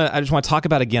just want to talk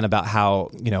about again about how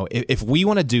if we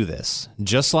want to do this,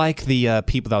 just like the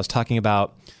people that I was talking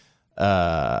about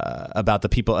the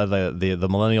people the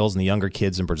millennials and the younger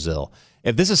kids in Brazil.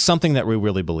 If this is something that we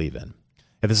really believe in,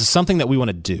 if this is something that we want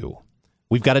to do,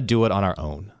 we've got to do it on our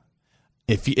own.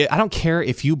 I don't care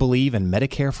if you believe in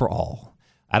Medicare for all.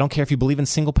 I don't care if you believe in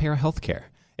single payer health care.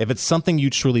 If it's something you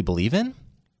truly believe in,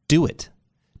 do it.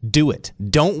 Do it.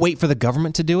 Don't wait for the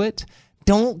government to do it.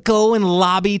 Don't go and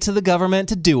lobby to the government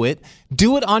to do it.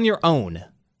 Do it on your own.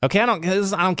 Okay, I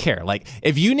don't care. Like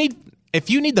if you need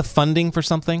the funding for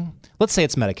something, let's say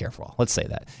it's Medicare for all. Let's say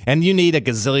that. And you need $1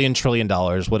 gazillion trillion,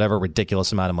 whatever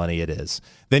ridiculous amount of money it is.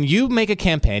 Then you make a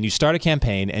campaign, you start a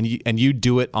campaign, and you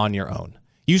do it on your own.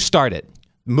 You start it.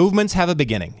 Movements have a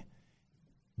beginning.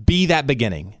 Be that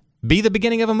beginning. Be the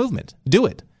beginning of a movement. Do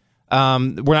it.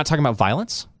 We're not talking about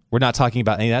violence. We're not talking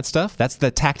about any of that stuff. That's the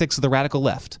tactics of the radical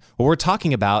left. What we're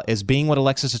talking about is being what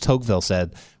Alexis de Tocqueville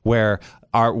said, where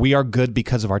we are good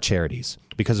because of our charities,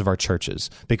 because of our churches,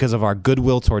 because of our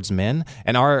goodwill towards men,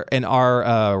 and our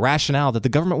rationale that the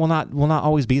government will not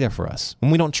always be there for us,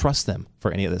 and we don't trust them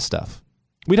for any of this stuff.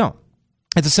 We don't.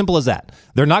 It's as simple as that.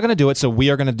 They're not going to do it, so we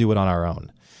are going to do it on our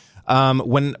own.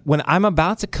 When I'm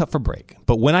about to cut for break,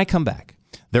 but when I come back,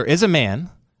 there is a man,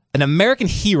 an American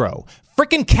hero,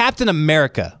 frickin' Captain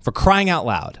America, for crying out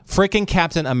loud. Frickin'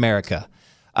 Captain America.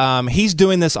 He's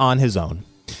doing this on his own.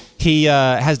 He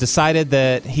has decided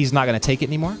that he's not going to take it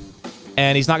anymore,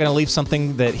 and he's not going to leave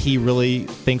something that he really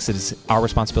thinks is our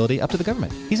responsibility up to the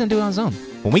government. He's going to do it on his own.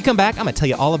 When we come back, I'm going to tell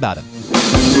you all about him.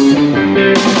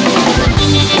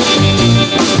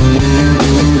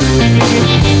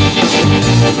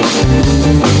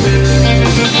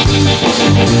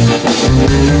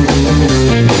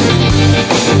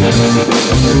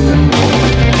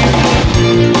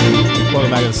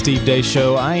 Welcome back to the Steve Deace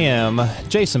Show. I am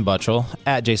Jason Buttrill,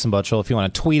 at Jason Buttrill. If you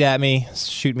want to tweet at me,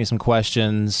 shoot me some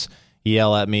questions,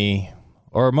 yell at me,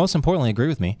 or most importantly, agree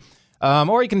with me.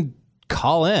 Or you can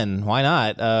call in. Why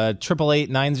not?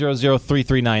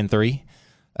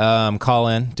 888-900-3393. Call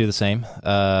in, do the same.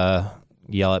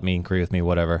 Yell at me, agree with me,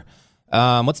 whatever.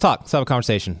 Let's talk. Let's have a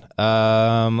conversation.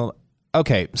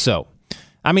 Okay, so,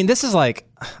 I mean, this is like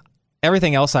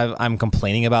everything else I'm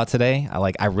complaining about today.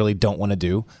 I really don't want to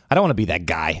do. I don't want to be that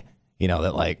guy,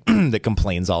 that like that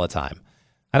complains all the time.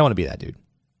 I don't want to be that dude.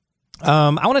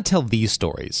 I want to tell these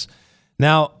stories.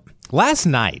 Now, last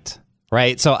night,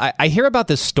 right? So I hear about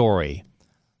this story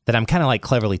that I'm kind of like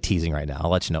cleverly teasing right now. I'll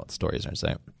let you know what the story is in a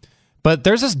second. But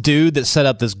there's this dude that set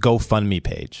up this GoFundMe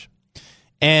page.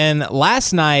 And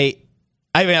last night,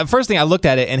 first thing I looked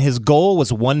at it, and his goal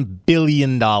was $1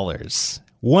 billion.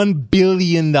 $1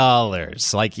 billion.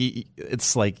 Like,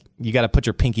 it's like you got to put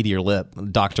your pinky to your lip,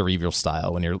 Dr. Evil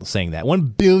style, when you're saying that.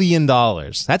 $1 billion.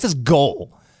 That's his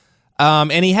goal.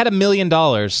 And he had $1 million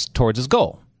towards his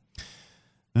goal.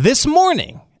 This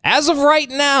morning, as of right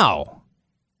now,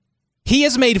 he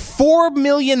has made $4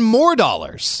 million more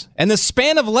in the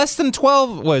span of less than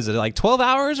 12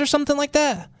 hours or something like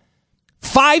that?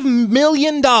 $5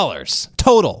 million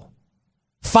total.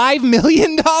 $5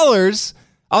 million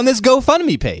on this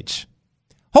GoFundMe page.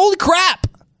 Holy crap.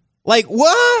 Like,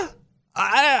 what?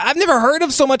 I've never heard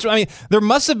of so much. I mean, there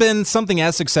must have been something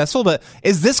as successful, but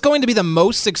is this going to be the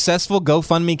most successful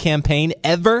GoFundMe campaign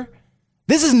ever?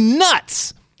 This is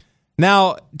nuts.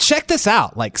 Now, check this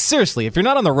out. Like, seriously, if you're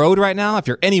not on the road right now, if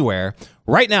you're anywhere,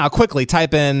 right now, quickly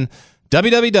type in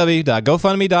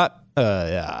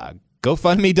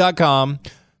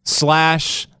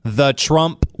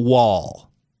www.gofundme.com/TheTrumpWall.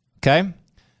 Okay?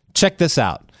 Check this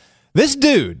out. This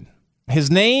dude, his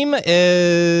name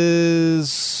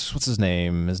is... What's his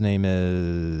name? His name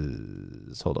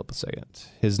is... Hold up a second.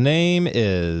 His name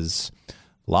is...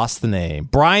 Lost the name.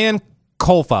 Brian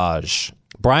Kolfage.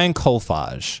 Brian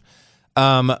Kolfage.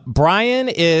 Brian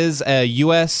is a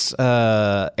U.S.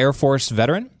 Air Force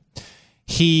veteran.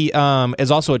 He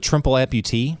is also a triple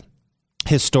amputee.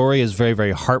 His story is very,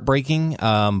 very heartbreaking,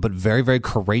 but very, very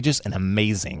courageous and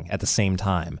amazing at the same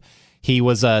time. He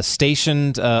was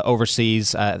stationed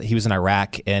overseas. He was in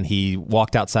Iraq, and he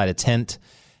walked outside a tent,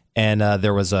 and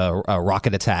there was a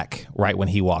rocket attack right when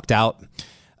he walked out.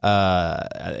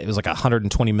 It was like a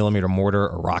 120 millimeter mortar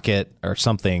or rocket or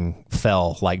something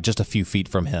fell like just a few feet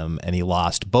from him, and he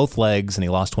lost both legs and he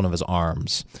lost one of his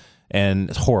arms, and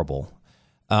it's horrible.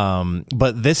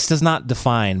 But this does not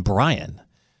define Brian.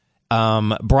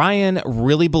 Brian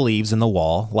really believes in the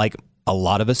wall, like a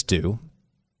lot of us do.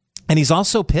 And he's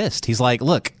also pissed. He's like,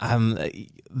 look,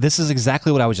 this is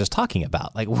exactly what I was just talking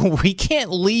about. Like, we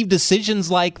can't leave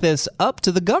decisions like this up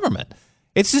to the government.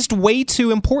 It's just way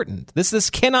too important. This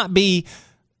cannot be,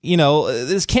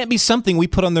 this can't be something we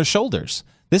put on their shoulders.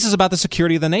 This is about the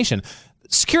security of the nation.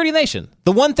 Security of the nation.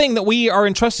 The one thing that we are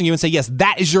entrusting you and say, yes,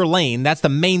 that is your lane. That's the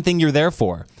main thing you're there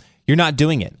for. You're not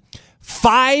doing it.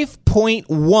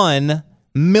 5.1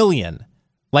 million.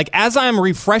 Like, as I'm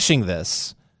refreshing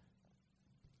this,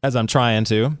 as I'm trying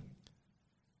to,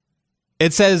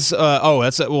 it says,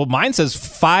 mine says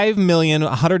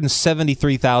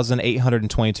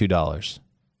 $5,173,822.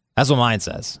 That's what mine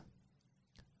says.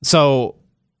 So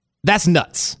that's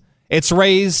nuts. It's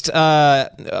raised,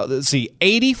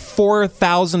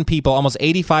 84,000 people, almost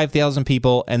 85,000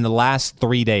 people in the last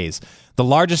 3 days. The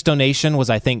largest donation was,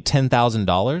 I think,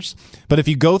 $10,000. But if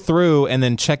you go through and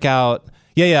then check out,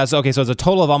 so it's a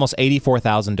total of almost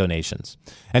 84,000 donations.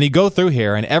 And you go through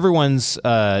here, and everyone's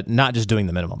not just doing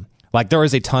the minimum. Like, there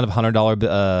is a ton of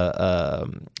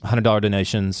 $100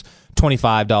 donations,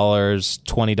 $25,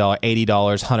 $20,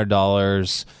 $80,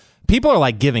 $100. People are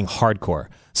like giving hardcore.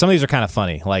 Some of these are kind of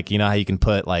funny. Like, you know how you can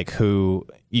put like who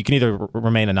you can either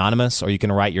remain anonymous or you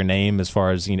can write your name as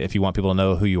far as, if you want people to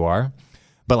know who you are.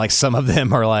 But like some of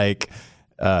them are like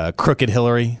Crooked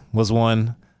Hillary was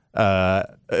one.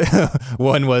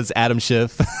 One was Adam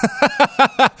Schiff.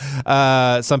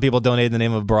 Some people donated the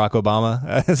name of Barack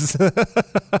Obama. This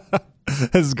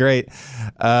is great.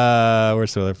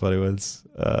 Where's some other funny ones?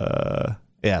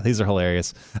 These are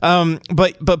hilarious.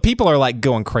 But people are like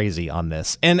going crazy on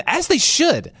this, and as they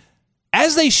should.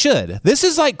 This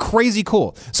is like crazy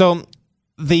cool. So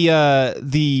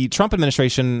the Trump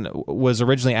administration was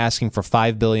originally asking for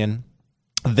 $5 billion.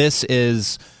 This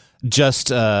is just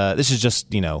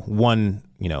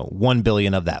 $1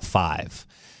 billion of that 5.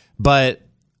 But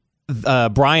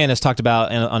Brian has talked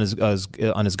about on his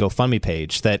GoFundMe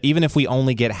page that even if we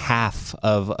only get half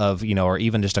of or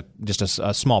even just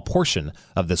a small portion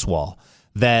of this wall,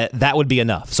 that would be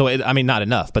enough. So not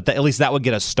enough, but at least that would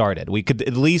get us started. We could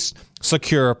at least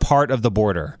secure part of the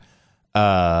border.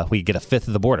 We get a fifth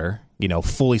of the border.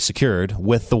 fully secured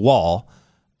with the wall,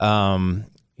 and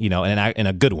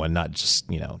a good one, not just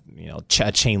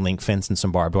a chain link fence and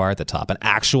some barbed wire at the top, an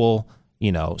actual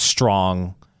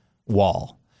strong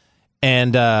wall.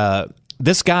 And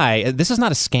this guy, this is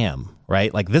not a scam,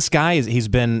 right? Like this guy he's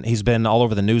been all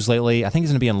over the news lately. I think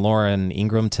he's going to be on Lauren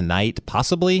Ingram tonight,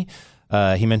 possibly.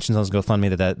 He mentions on his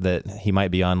GoFundMe that he might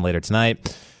be on later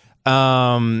tonight.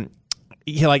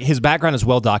 His background is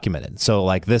well documented.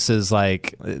 So this is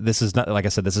not, like I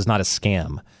said, this is not a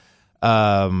scam.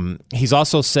 He's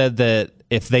also said that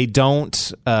if they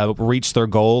don't reach their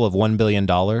goal of $1 billion,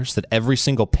 that every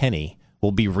single penny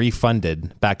will be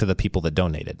refunded back to the people that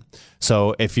donated.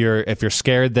 So if you're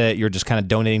scared that you're just kind of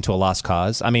donating to a lost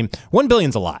cause, I mean, $1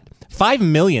 billion's a lot. $5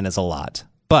 million is a lot,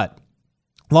 but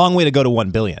long way to go to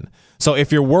 $1 billion. So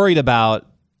if you're worried about,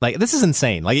 this is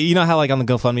insane. How on the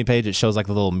GoFundMe page it shows the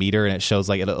little meter and it shows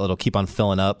it'll keep on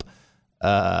filling up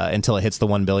until it hits the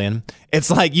 1 billion. It's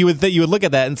you would look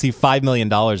at that and see $5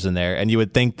 million in there, and you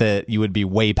would think that you would be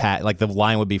way past, the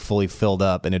line would be fully filled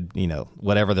up, and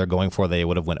whatever they're going for, they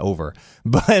would have went over.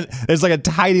 But there's a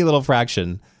tiny little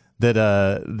fraction that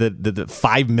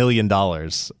 $5 million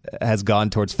has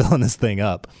gone towards filling this thing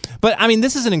up. But I mean,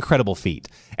 this is an incredible feat,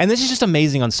 and this is just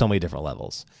amazing on so many different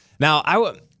levels. Now,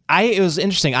 it was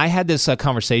interesting. I had this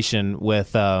conversation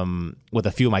with a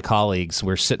few of my colleagues.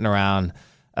 We're sitting around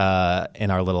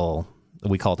in our little,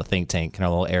 we call it the think tank, in our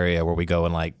little area where we go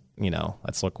and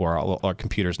let's look where all our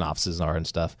computers and offices are and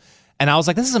stuff. And I was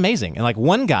like, this is amazing. And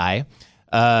one guy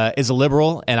is a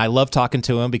liberal, and I love talking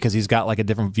to him because he's got a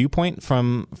different viewpoint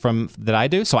from that I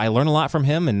do. So I learn a lot from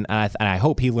him, and I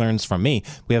hope he learns from me.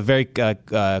 We have very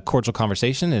cordial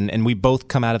conversation, and we both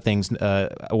come out of things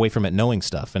away from it knowing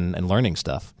stuff and learning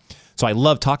stuff. So I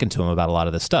love talking to him about a lot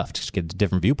of this stuff, just get a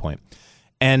different viewpoint.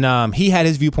 And he had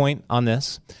his viewpoint on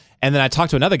this. And then I talked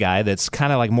to another guy that's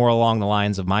kind of more along the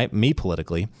lines of me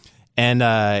politically.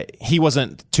 And he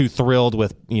wasn't too thrilled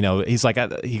with, he's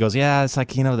he goes, yeah, it's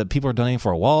that people are donating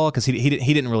for a wall, because he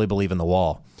didn't really believe in the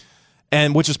wall.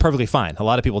 And which is perfectly fine. A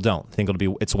lot of people don't think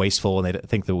it's wasteful, and they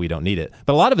think that we don't need it.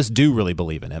 But a lot of us do really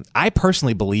believe in it. I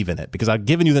personally believe in it because I've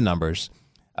given you the numbers.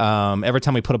 Every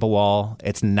time we put up a wall,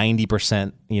 it's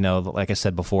 90%, like I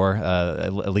said before,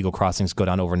 illegal crossings go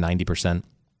down over 90%.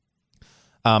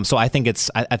 So I think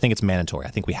it's mandatory. I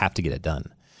think we have to get it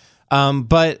done.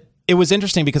 But it was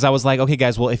interesting because I was like, okay,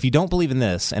 guys, well, if you don't believe in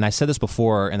this, and I said this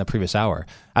before in the previous hour,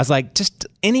 I was like, just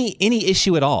any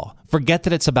issue at all, forget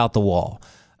that it's about the wall.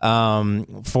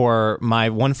 For my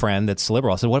one friend that's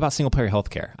liberal, I said, what about single-payer health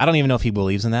care? I don't even know if he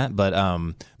believes in that, but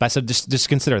I said, just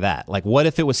consider that. What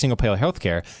if it was single-payer health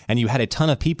care and you had a ton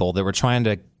of people that were trying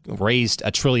to raise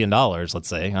 $1 trillion, let's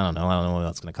say? I don't know what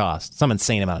that's going to cost. Some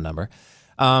insane amount of number.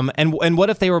 And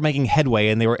what if they were making headway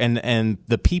and they were and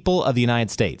the people of the United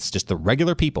States, just the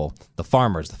regular people, the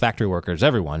farmers, the factory workers,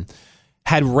 everyone,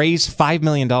 had raised $5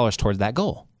 million towards that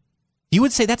goal? You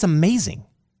would say that's amazing.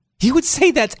 You would say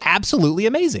that's absolutely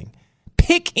amazing.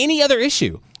 Pick any other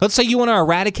issue. Let's say you want to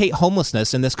eradicate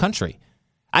homelessness in this country.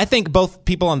 I think both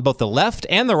people on both the left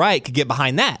and the right could get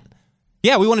behind that.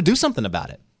 Yeah, we want to do something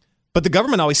about it. But the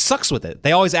government always sucks with it.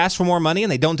 They always ask for more money,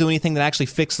 and they don't do anything that actually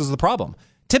fixes the problem.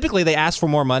 Typically, they ask for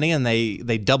more money, and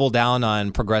they double down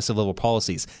on progressive liberal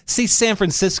policies. See San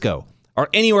Francisco or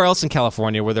anywhere else in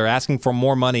California where they're asking for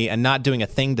more money and not doing a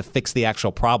thing to fix the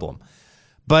actual problem.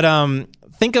 But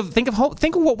think of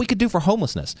what we could do for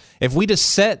homelessness if we just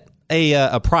set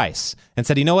a price and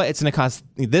said, you know what, it's going to cost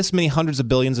this many hundreds of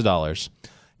billions of dollars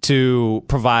to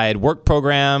provide work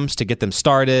programs, to get them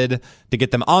started, to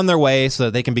get them on their way so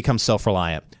that they can become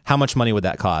self-reliant. How much money would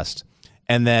that cost?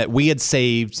 And that we had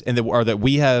saved, or that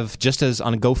we have, just as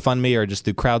on a GoFundMe or just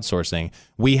through crowdsourcing,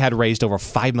 we had raised over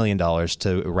 $5 million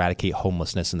to eradicate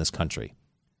homelessness in this country.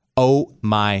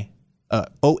 OMG,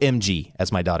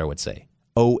 as my daughter would say.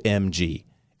 OMG.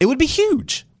 It would be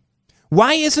huge.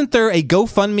 Why isn't there a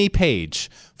GoFundMe page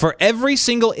for every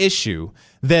single issue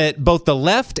that both the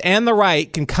left and the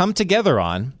right can come together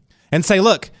on and say,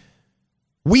 look,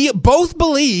 we both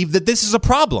believe that this is a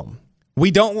problem. We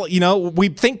don't, we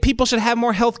think people should have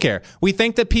more health care. We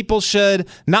think that people should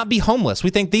not be homeless. We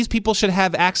think these people should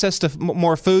have access to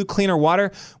more food, cleaner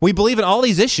water. We believe in all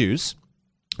these issues.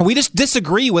 We just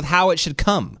disagree with how it should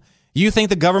come. You think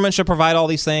the government should provide all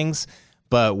these things,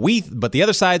 but the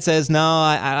other side says, no,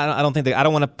 I don't think I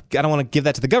don't want to give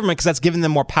that to the government because that's giving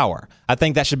them more power. I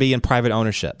think that should be in private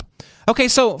ownership. Okay,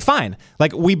 so fine.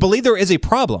 We believe there is a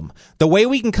problem. The way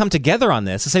we can come together on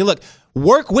this is say, look,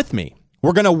 work with me.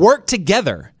 We're going to work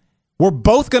together. We're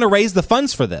both going to raise the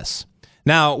funds for this.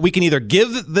 Now, we can either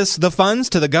give the funds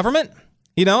to the government,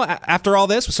 after all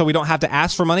this, so we don't have to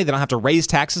ask for money. They don't have to raise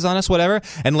taxes on us, whatever,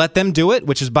 and let them do it,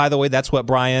 which is, by the way, that's what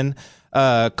Brian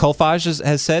Kolfage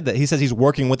has said, that he says he's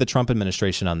working with the Trump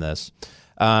administration on this.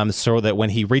 So that when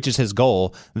he reaches his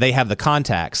goal, they have the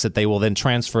contacts that they will then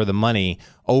transfer the money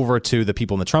over to the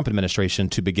people in the Trump administration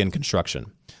to begin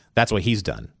construction. That's what he's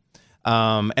done.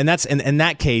 And that's in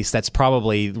that case, that's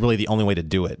probably really the only way to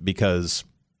do it, because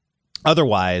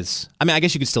otherwise, I mean, I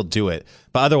guess you could still do it,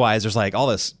 but otherwise there's like all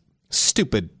this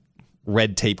stupid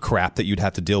red tape crap that you'd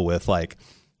have to deal with, like,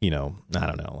 I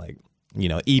don't know, like,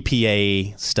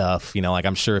 EPA stuff, like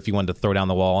I'm sure if you wanted to throw down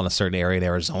the wall in a certain area in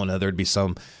Arizona, there'd be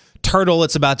some turtle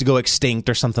that's about to go extinct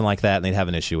or something like that, and they'd have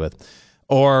an issue with.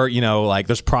 Or, like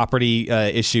there's property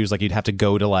issues, like you'd have to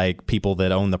go to like people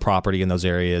that own the property in those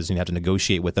areas and you have to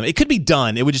negotiate with them. It could be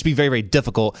done. It would just be very, very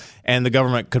difficult, and the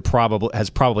government they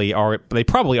probably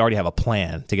already have a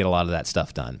plan to get a lot of that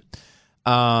stuff done.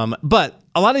 But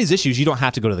a lot of these issues you don't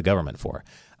have to go to the government for.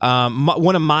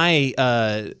 One of my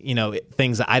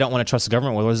things that I don't want to trust the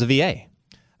government with was the VA.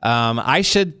 I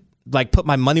should put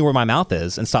my money where my mouth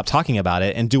is and stop talking about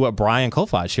it and do what Brian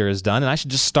Kolfage here has done. And I should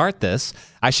just start this.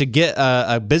 I should get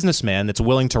a businessman that's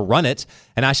willing to run it.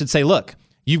 And I should say, look,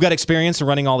 you've got experience in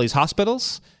running all these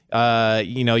hospitals.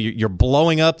 You're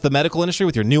blowing up the medical industry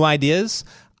with your new ideas.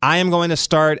 I am going to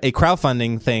start a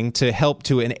crowdfunding thing to help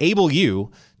to enable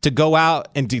you to go out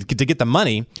and to get the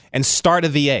money and start a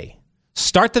VA.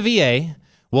 Start the VA.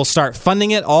 We'll start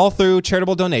funding it all through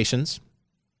charitable donations.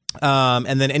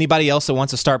 And then anybody else that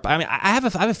wants to start, I mean, I have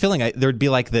a feeling there'd be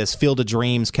like this Field of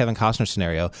Dreams Kevin Costner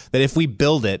scenario that if we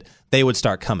build it, they would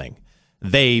start coming.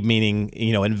 They meaning,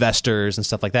 investors and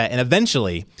stuff like that. And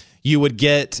eventually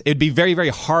it'd be very, very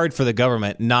hard for the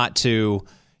government not to,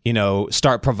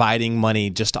 start providing money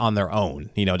just on their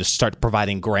own, just start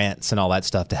providing grants and all that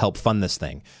stuff to help fund this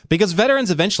thing. Because veterans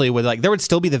eventually there would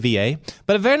still be the VA,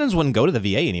 but veterans wouldn't go to the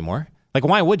VA anymore. Like,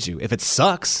 why would you? If it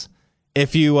sucks.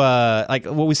 If you, like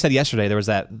what we said yesterday, there was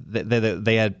that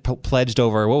they had pledged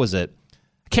over, what was it?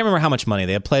 I can't remember how much money.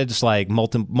 They had pledged like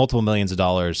multiple millions of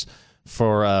dollars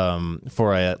for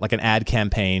an ad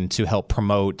campaign to help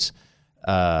promote,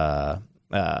 to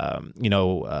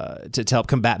help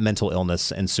combat mental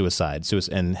illness and suicide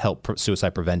and help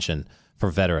suicide prevention for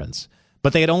veterans.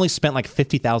 But they had only spent like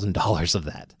 $50,000 of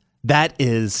that. That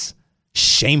is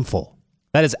shameful.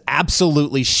 That is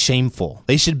absolutely shameful.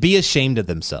 They should be ashamed of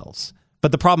themselves.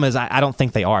 But the problem is, I don't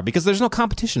think they are, because there's no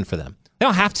competition for them. They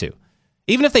don't have to.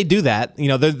 Even if they do that,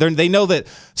 they know that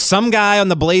some guy on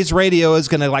the Blaze radio is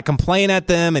going to complain at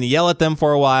them and yell at them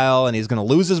for a while, and he's going to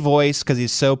lose his voice because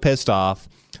he's so pissed off.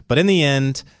 But in the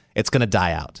end, it's going to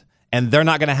die out. And they're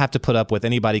not going to have to put up with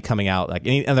anybody coming out, like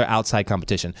any other outside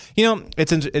competition.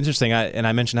 It's interesting, and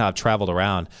I mentioned how I've traveled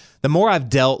around. The more I've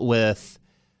dealt with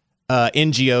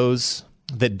NGOs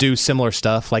that do similar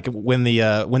stuff, like when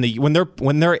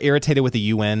they're irritated with the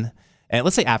UN, and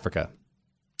let's say Africa.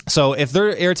 So if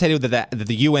they're irritated that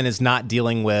the UN is not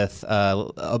dealing with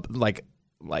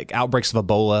like outbreaks of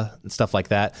Ebola and stuff like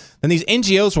that, then these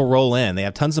NGOs will roll in. They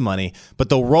have tons of money, but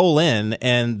they'll roll in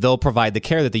and they'll provide the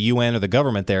care that the UN or the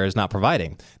government there is not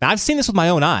providing. Now, I've seen this with my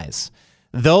own eyes.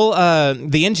 The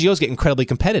NGOs get incredibly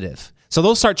competitive. So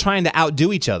they'll start trying to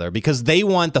outdo each other because they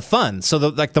want the funds. So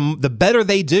the better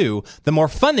they do, the more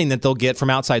funding that they'll get from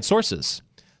outside sources.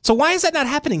 So why is that not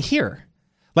happening here?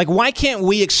 Like, why can't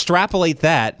we extrapolate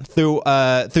that through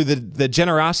the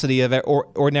generosity of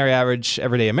ordinary, average,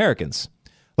 everyday Americans?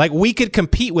 Like, we could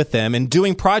compete with them in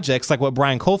doing projects like what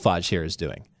Brian Kolfage here is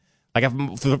doing. Like,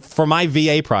 for my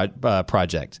VA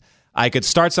project, I could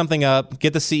start something up,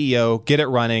 get the CEO, get it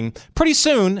running. Pretty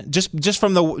soon, just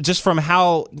from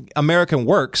how American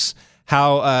works,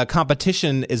 how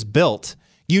competition is built,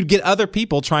 you'd get other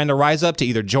people trying to rise up to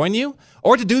either join you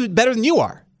or to do better than you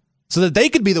are, so that they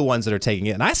could be the ones that are taking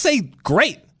it. And I say,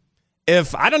 great.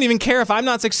 If I don't even care if I'm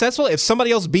not successful, if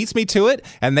somebody else beats me to it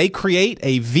and they create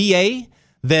a VA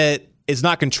that is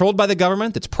not controlled by the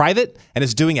government, that's private, and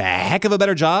is doing a heck of a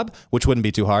better job, which wouldn't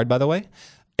be too hard, by the way.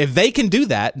 If they can do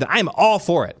that, then I'm all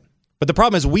for it. But the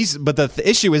problem is the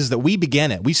issue is that we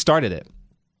began it. We started it.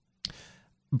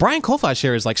 Brian Kolfage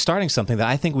here is like starting something that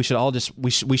I think we should all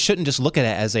we shouldn't just look at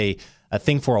it as a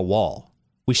thing for a wall.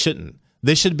 We shouldn't.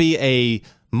 This should be a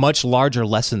much larger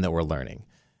lesson that we're learning.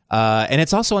 And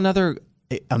it's also another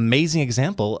amazing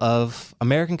example of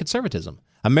American conservatism,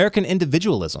 American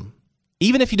individualism.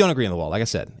 Even if you don't agree on the wall, like I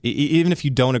said, even if you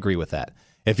don't agree with that,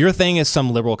 if your thing is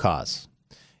some liberal cause,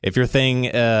 if your thing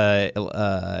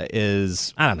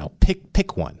is, I don't know,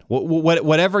 pick one.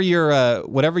 Whatever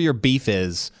your beef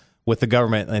is with the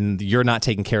government, and you're not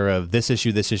taking care of this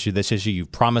issue,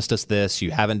 you've promised us this,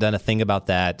 you haven't done a thing about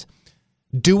that.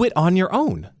 Do it on your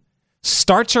own.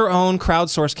 Start your own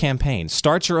crowdsource campaign.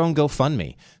 Start your own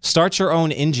GoFundMe. Start your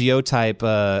own NGO type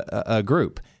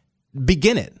group.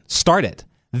 Begin it. Start it.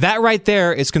 That right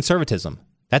there is conservatism.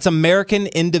 That's American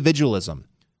individualism.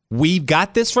 We've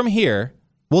got this from here.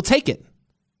 We'll take it.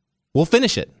 We'll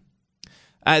finish it.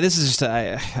 This is just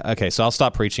okay. So I'll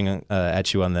stop preaching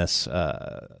at you on this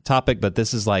topic, but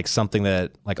this is like something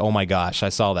that, like, oh my gosh, I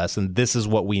saw this, and this is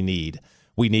what we need.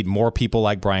 We need more people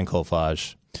like Brian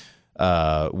Kolfage.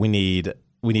 We need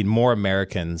more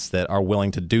Americans that are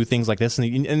willing to do things like this, and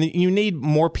you need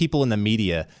more people in the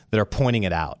media that are pointing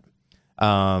it out.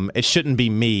 It shouldn't be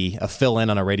me, a fill-in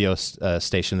on a radio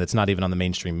station that's not even on the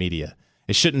mainstream media.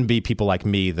 It shouldn't be people like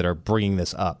me that are bringing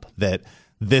this up, that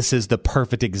this is the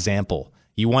perfect example.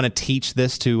 You want to teach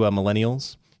this to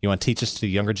millennials? You want to teach this to the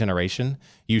younger generation?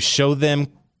 You show them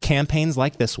campaigns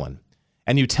like this one,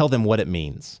 and you tell them what it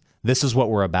means. This is what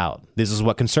we're about. This is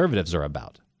what conservatives are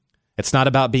about. It's not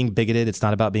about being bigoted. It's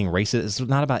not about being racist. It's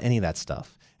not about any of that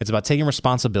stuff. It's about taking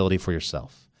responsibility for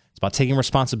yourself. It's about taking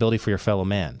responsibility for your fellow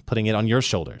man, putting it on your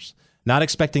shoulders, not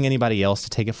expecting anybody else to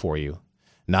take it for you,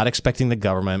 not expecting the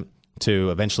government to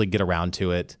eventually get around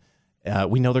to it.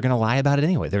 We know they're going to lie about it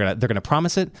anyway. They're going to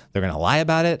promise it. They're going to lie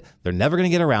about it. They're never going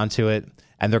to get around to it,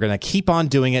 and they're going to keep on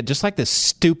doing it, just like this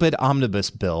stupid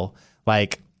omnibus bill.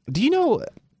 Like, do you know?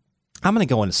 I'm going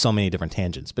to go into so many different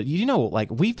tangents, but you know, like,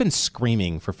 we've been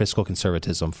screaming for fiscal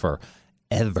conservatism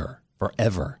forever,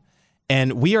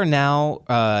 and we are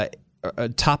now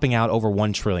topping out over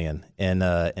 $1 trillion in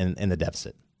the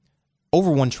deficit.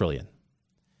 Over $1 trillion.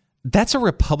 That's a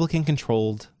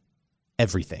Republican-controlled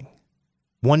everything.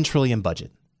 $1 trillion budget.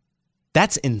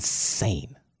 That's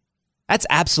insane. That's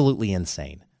absolutely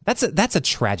insane. That's a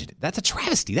tragedy. That's a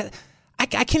travesty. I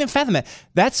can't even fathom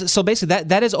that. So basically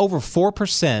that is over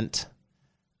 4%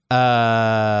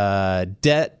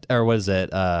 debt, or what is it?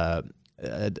 Debt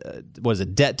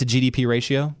to GDP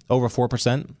ratio? Over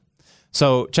 4%.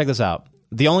 So check this out.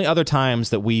 The only other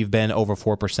times that we've been over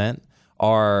 4%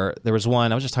 there was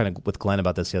one, I was just talking with Glenn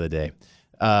about this the other day.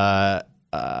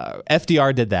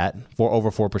 FDR did that for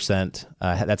over 4%.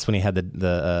 That's when he had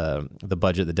the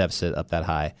budget, the deficit up that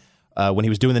high. When he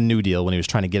was doing the New Deal, when he was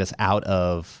trying to get us out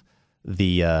of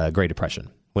the Great Depression,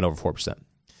 went over 4%.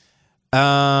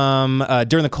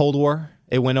 During the Cold War,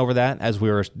 it went over that as we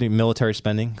were doing military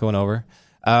spending going over.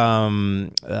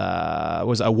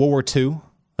 Was World War II?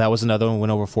 That was another one,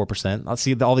 went over 4%. Let's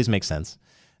see, all these make sense.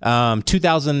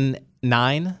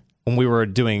 2009. When we were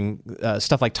doing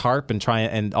stuff like TARP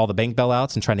and all the bank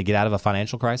bailouts and trying to get out of a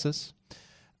financial crisis.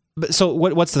 But so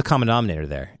what's the common denominator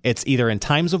there? It's either in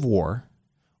times of war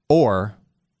or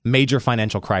major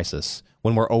financial crisis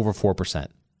when we're over 4%.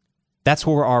 That's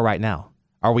where we are right now.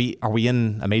 Are we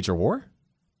in a major war?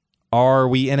 Are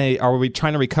we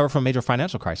trying to recover from a major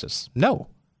financial crisis? No.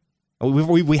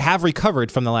 We have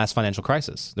recovered from the last financial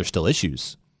crisis. There's still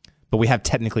issues, but we have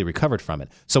technically recovered from it.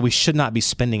 So we should not be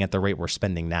spending at the rate we're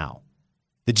spending now.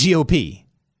 The GOP,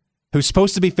 who's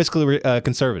supposed to be fiscally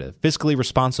conservative, fiscally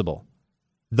responsible,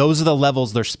 those are the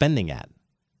levels they're spending at.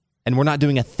 And we're not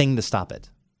doing a thing to stop it.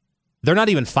 They're not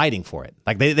even fighting for it.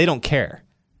 Like, they don't care.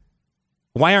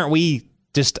 Why aren't we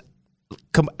just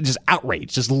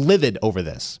outraged, just livid over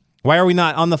this? Why are we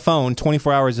not on the phone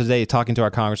 24 hours a day talking to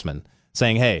our congressman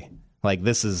saying, hey, like,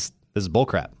 this is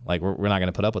bullcrap. Like, we're not going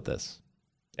to put up with this.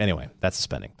 Anyway, that's the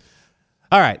spending.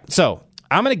 All right, so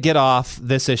I'm going to get off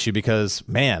this issue because,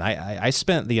 man, I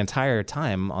spent the entire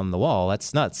time on the wall.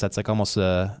 That's nuts. That's like almost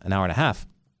an hour and a half.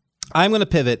 I'm going to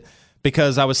pivot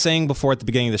because I was saying before at the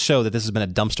beginning of the show that this has been a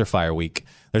dumpster fire week.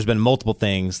 There's been multiple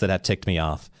things that have ticked me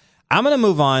off. I'm going to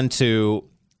move on to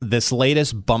this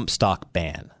latest bump stock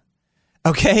ban.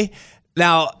 Okay?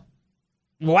 Now,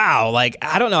 wow, like,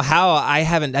 I don't know how I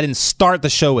didn't start the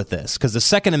show with this, because the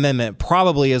Second Amendment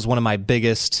probably is one of my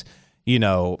biggest,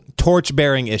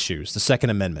 torch-bearing issues, the Second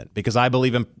Amendment, because I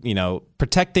believe in,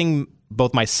 protecting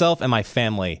both myself and my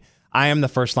family. I am the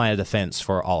first line of defense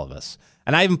for all of us.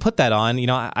 And I even put that on,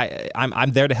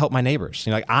 I'm there to help my neighbors.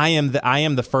 I am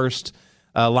the first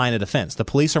line of defense. The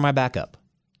police are my backup.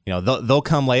 They'll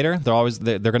come later.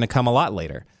 They're going to come a lot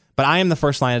later. But I am the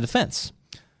first line of defense.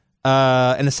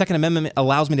 And the Second Amendment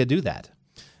allows me to do that.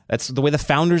 That's the way the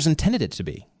founders intended it to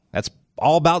be. That's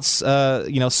all about,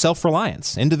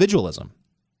 self-reliance, individualism.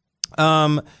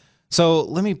 So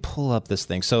let me pull up this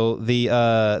thing. So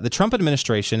the Trump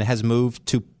administration has moved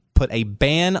to put a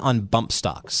ban on bump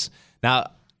stocks.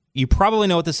 Now, you probably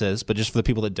know what this is, but just for the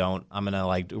people that don't, I'm going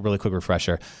to really quick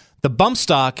refresher. The bump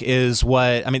stock is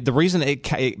the reason it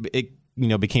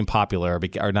became popular,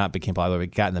 or not became popular,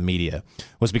 but got in the media,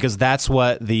 was because that's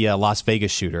what the Las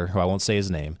Vegas shooter, who I won't say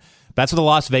his name, That's what the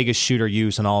Las Vegas shooter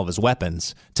used in all of his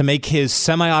weapons to make his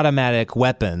semi-automatic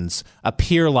weapons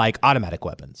appear like automatic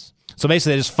weapons. So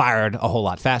basically, they just fired a whole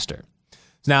lot faster.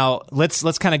 Now, let's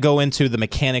kind of go into the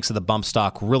mechanics of the bump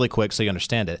stock really quick so you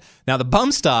understand it. Now, the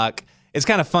bump stock is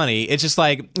kind of funny. It's just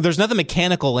like there's nothing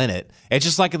mechanical in it. It's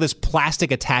just like this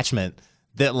plastic attachment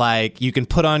that like you can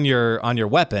put on your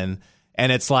weapon,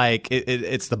 and it's like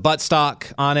it's the butt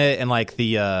stock on it and like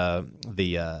the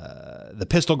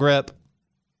pistol grip.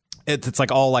 It's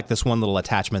like all like this one little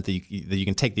attachment that you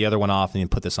can take the other one off and you can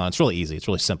put this on. It's really easy. It's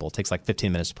really simple. It takes like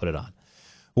 15 minutes to put it on.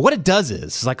 What it does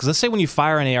is like, let's say when you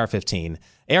fire an AR-15,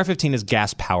 AR-15 is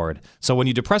gas powered. So when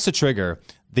you depress the trigger,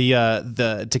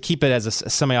 to keep it as a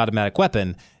semi-automatic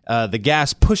weapon, the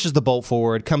gas pushes the bolt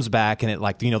forward, comes back, and it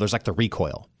like, there's like the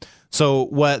recoil. So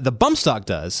what the bump stock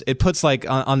does, it puts like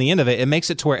on the end of it, it makes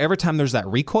it to where every time there's that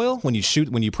recoil when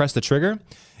you press the trigger,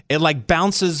 it like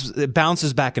bounces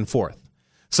back and forth.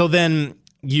 So then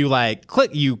you like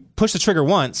you push the trigger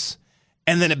once,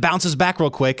 and then it bounces back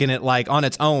real quick, and it like on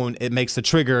its own, it makes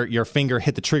your finger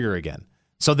hit the trigger again.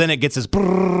 So then it gets this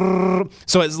brrrr.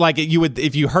 So it's like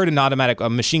if you heard a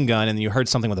machine gun and you heard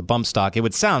something with a bump stock, it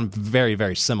would sound very,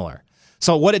 very similar.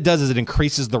 So what it does is it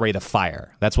increases the rate of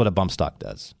fire. That's what a bump stock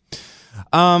does.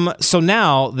 So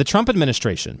now the Trump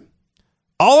administration,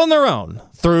 all on their own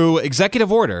through executive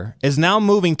order, is now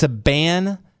moving to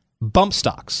ban bump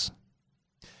stocks.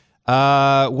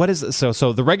 What is it?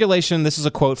 So the regulation, this is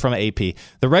a quote from AP.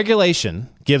 The regulation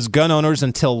gives gun owners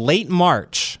until late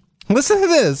March. Listen to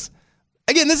this.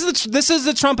 Again, this is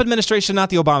the Trump administration, not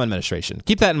the Obama administration.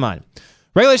 Keep that in mind.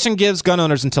 Regulation gives gun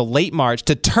owners until late March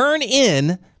to turn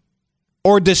in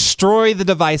or destroy the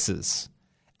devices.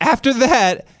 After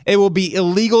that, it will be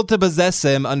illegal to possess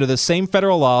them under the same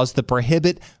federal laws that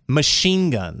prohibit machine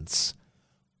guns.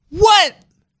 What?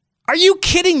 Are you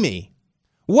kidding me?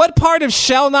 What part of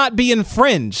shall not be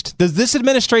infringed does this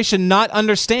administration not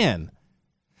understand?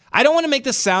 I don't want to make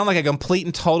this sound like a complete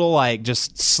and total like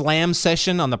just slam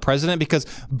session on the president, because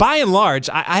by and large,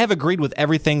 I have agreed with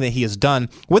everything that he has done,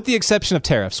 with the exception of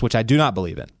tariffs, which I do not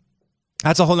believe in.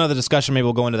 That's a whole nother discussion. Maybe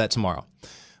we'll go into that tomorrow.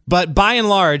 But by and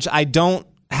large, I don't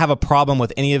have a problem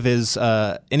with any of his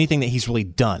anything that he's really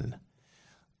done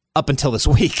up until this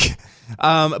week.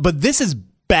 But this is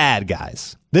bad,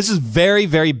 guys. This is very,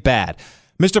 very bad.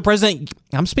 Mr. President,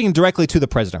 I'm speaking directly to the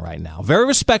president right now. Very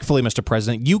respectfully, Mr.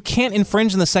 President, you can't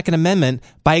infringe on the Second Amendment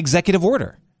by executive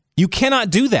order. You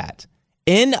cannot do that.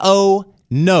 N-O,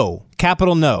 no.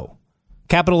 Capital no.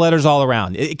 Capital letters all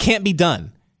around. It can't be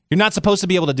done. You're not supposed to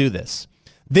be able to do this.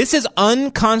 This is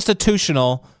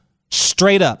unconstitutional,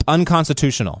 straight up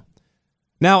unconstitutional.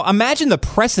 Now, imagine the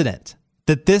precedent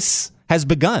that this has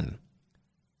begun.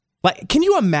 Like, can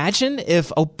you imagine if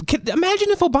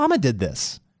Obama did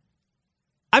this?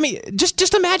 I mean,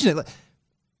 just imagine it.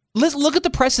 Let's look at the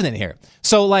precedent here.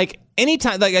 So, like,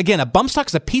 anytime, like, again, a bump stock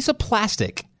is a piece of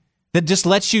plastic that just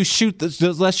lets you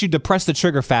depress the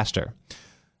trigger faster.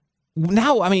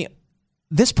 Now, I mean,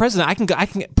 this president,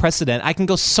 I can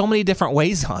go so many different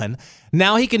ways on.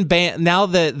 Now he can ban. Now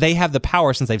that they have the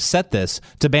power, since they've set this,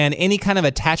 to ban any kind of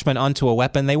attachment onto a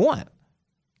weapon they want.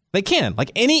 They can.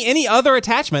 Like any other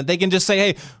attachment, they can just say,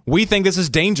 hey, we think this is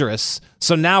dangerous,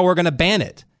 so now we're going to ban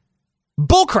it.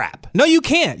 Bullcrap. No, you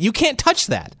can't. You can't touch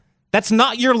that. That's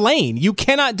not your lane. You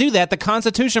cannot do that. The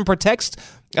Constitution protects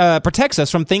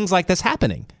us from things like this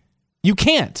happening. You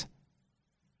can't.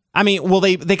 I mean, well,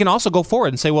 they can also go forward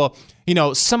and say, well,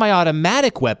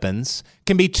 semi-automatic weapons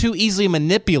can be too easily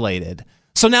manipulated.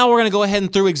 So now we're going to go ahead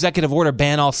and through executive order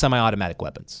ban all semi-automatic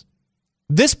weapons.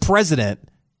 This precedent,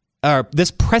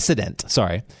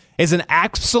 is an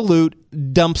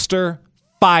absolute dumpster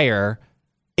fire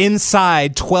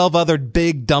inside 12 other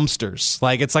big dumpsters.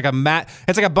 Like it's like a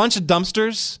bunch of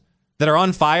dumpsters that are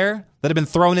on fire that have been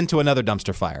thrown into another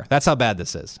dumpster fire. That's how bad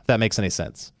this is. If that makes any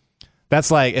sense.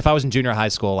 That's like if I was in junior high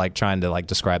school, like trying to like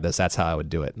describe this, that's how I would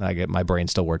do it. My brain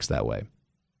still works that way.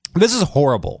 This is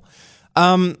horrible.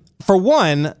 For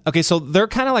one, okay, so they're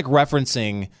kind of like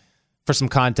referencing, for some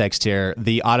context here,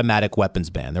 the automatic weapons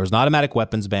ban. There was an automatic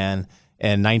weapons ban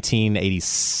in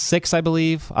 1986, I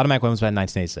believe. Automatic weapons ban in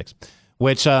 1986.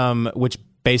 Which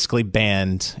basically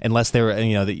banned, unless they were,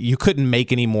 you couldn't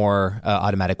make any more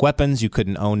automatic weapons, you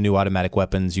couldn't own new automatic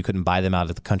weapons, you couldn't buy them out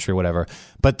of the country or whatever.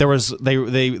 But there was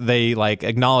they like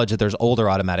acknowledge that there's older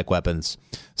automatic weapons,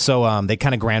 so they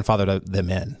kind of grandfathered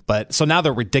them in. But so now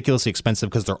they're ridiculously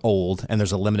expensive because they're old and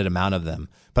there's a limited amount of them.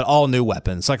 But all new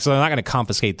weapons, so they're not going to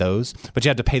confiscate those, but you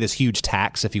have to pay this huge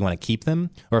tax if you want to keep them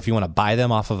or if you want to buy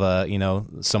them off of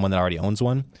someone that already owns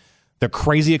one. They're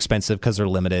crazy expensive because they're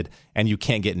limited and you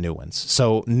can't get new ones.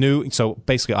 So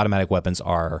basically automatic weapons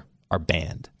are are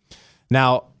banned.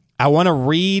 Now, I want to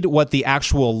read what the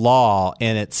actual law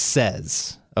in it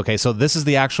says. Okay, so this is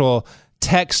the actual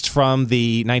text from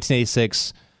the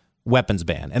 1986 weapons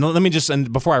ban. And let me just,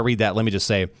 and before I read that, let me just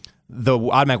say the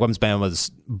automatic weapons ban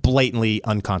was blatantly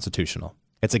unconstitutional.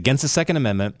 It's against the Second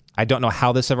Amendment. I don't know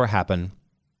how this ever happened.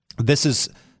 This is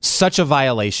such a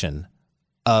violation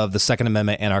of the Second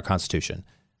Amendment and our Constitution.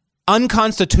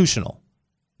 Unconstitutional.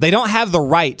 They don't have the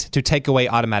right to take away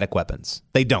automatic weapons.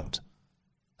 They don't.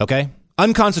 Okay?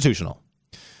 Unconstitutional.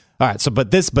 All right, so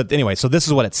anyway, so this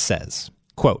is what it says.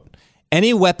 Quote,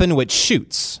 any weapon which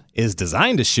shoots, is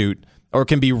designed to shoot, or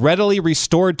can be readily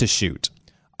restored to shoot,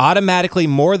 automatically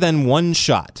more than one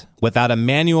shot, without a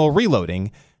manual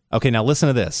reloading. Okay, now listen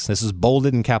to this. This is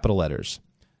bolded in capital letters.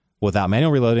 Without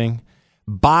manual reloading,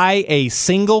 by a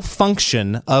single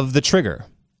function of the trigger.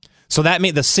 So that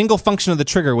means the single function of the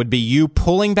trigger would be you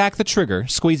pulling back the trigger,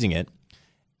 squeezing it,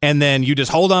 and then you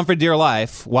just hold on for dear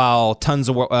life while tons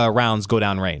of rounds go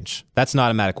down range. That's an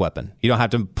automatic weapon. You don't have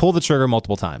to pull the trigger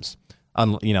multiple times.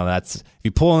 That's if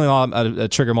you pull a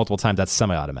trigger multiple times, that's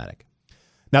semi-automatic.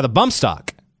 Now the bump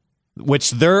stock,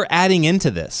 which they're adding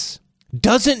into this,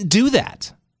 doesn't do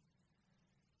that.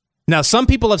 Now some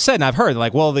people have said, and I've heard,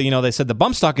 like, well, they said the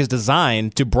bump stock is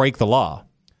designed to break the law.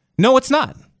 No, it's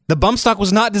not. The bump stock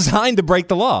was not designed to break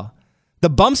the law. The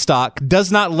bump stock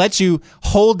does not let you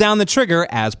hold down the trigger,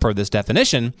 as per this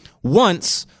definition,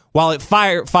 once while it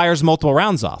fires multiple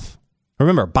rounds off.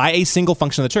 Remember, by a single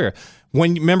function of the trigger.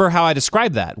 Remember how I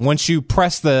described that? Once you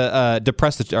press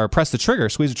the trigger,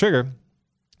 squeeze the trigger,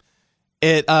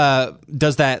 it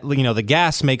does that. The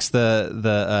gas makes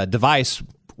the device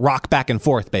rock back and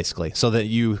forth, basically, so that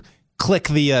you click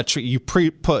the you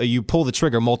pull the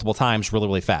trigger multiple times really,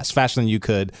 really fast, faster than you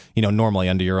could normally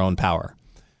under your own power.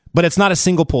 But it's not a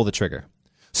single pull of the trigger.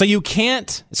 So you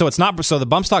can't, so the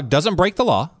bump stock doesn't break the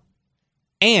law,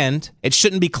 and it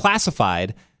shouldn't be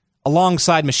classified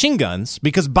alongside machine guns,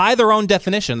 because by their own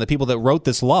definition, the people that wrote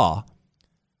this law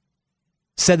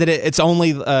said that it's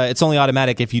only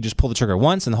automatic if you just pull the trigger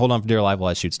once and hold on for dear life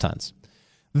while it shoots tons.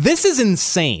 This is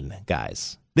insane,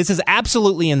 guys. This is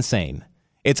absolutely insane.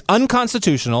 It's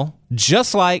unconstitutional,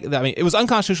 just like, it was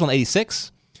unconstitutional in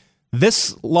 86.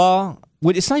 This law,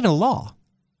 it's not even a law.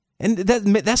 And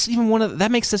that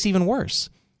makes this even worse.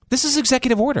 This is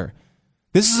executive order.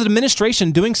 This is an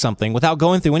administration doing something without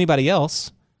going through anybody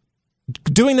else,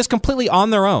 doing this completely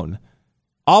on their own,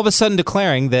 all of a sudden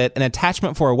declaring that an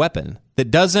attachment for a weapon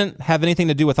that doesn't have anything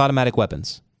to do with automatic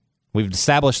weapons, we've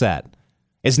established that,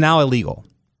 is now illegal.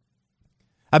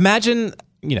 Imagine,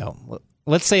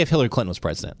 let's say if Hillary Clinton was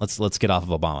president. Let's get off of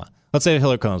Obama. Let's say if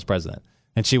Hillary Clinton was president,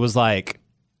 and she was like,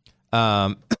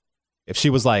 yeah,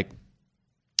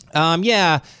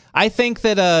 I think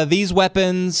that these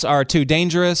weapons are too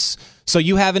dangerous, so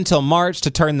you have until March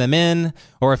to turn them in,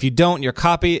 or if you don't, you're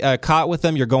caught with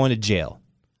them, you're going to jail.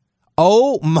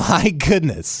 Oh my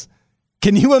goodness.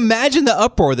 Can you imagine the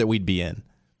uproar that we'd be in?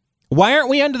 Why aren't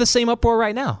we under the same uproar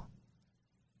right now?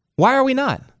 Why are we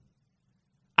not?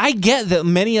 I get that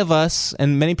many of us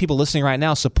and many people listening right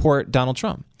now support Donald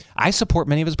Trump. I support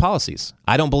many of his policies.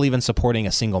 I don't believe in supporting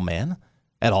a single man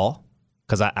at all,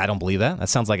 because I don't believe that. That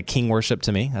sounds like a king worship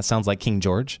to me. That sounds like King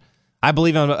George. I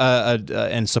believe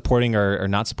in supporting or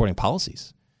not supporting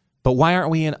policies. But why aren't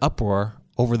we in uproar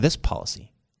over this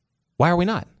policy? Why are we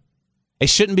not? It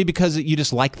shouldn't be because you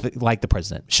just like the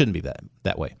president. It shouldn't be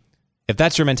that way. If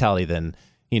that's your mentality, then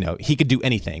he could do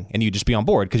anything and you just be on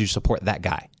board because you support that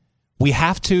guy. We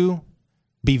have to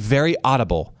be very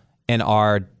audible in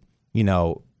our,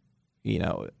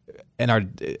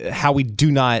 how we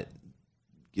do not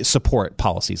support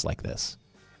policies like this.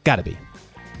 Gotta be.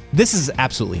 This is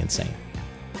absolutely insane.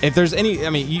 If there's any,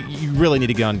 you really need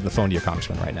to get on the phone to your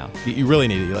congressman right now. You really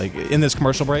need to, in this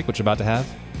commercial break, which you're about to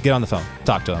have, get on the phone,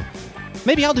 talk to him.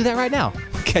 Maybe I'll do that right now.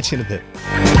 Catch you in a bit.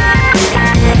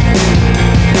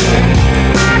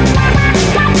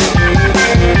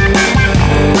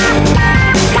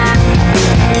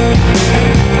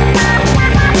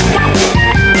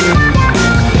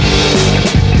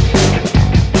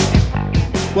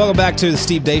 Welcome back to the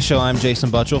Steve Deace Show. I'm Jason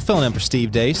Butchell, filling in for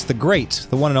Steve Deace,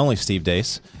 the one and only Steve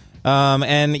Deace.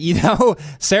 And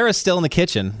Sarah's still in the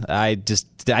kitchen. I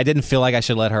didn't feel like I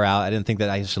should let her out. I didn't think that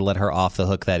I should let her off the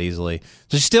hook that easily.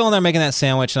 So she's still in there making that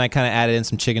sandwich, and I kind of added in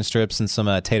some chicken strips and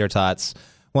some tater tots.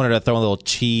 Wanted to throw a little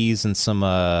cheese and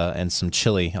some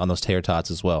chili on those tater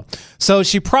tots as well. So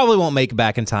she probably won't make it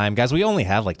back in time, guys. We only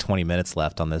have 20 minutes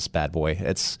left on this bad boy.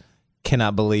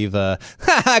 Cannot believe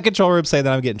control room say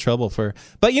that I'm getting in trouble for.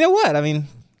 But you know what? I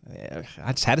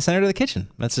just had to send her to the kitchen.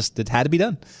 It had to be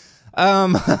done.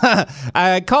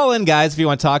 I call in, guys, if you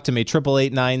want to talk to me,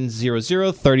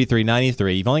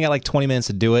 888-900-3393. You've only got like 20 minutes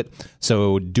to do it,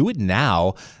 so do it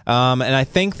now. And I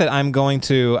think that I'm going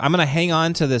to hang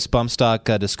on to this bump stock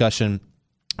discussion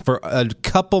for a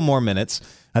couple more minutes,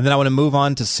 and then I want to move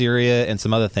on to Syria and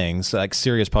some other things. Like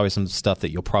Syria is probably some stuff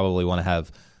that you'll probably want to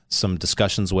have some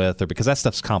discussions with, or because that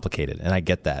stuff's complicated, and I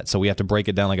get that. So we have to break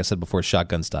it down, like I said before,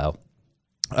 shotgun style.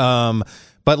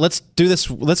 But let's do this.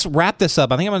 Let's wrap this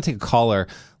up. I think I'm going to take a caller.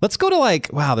 Let's go to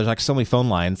there's like so many phone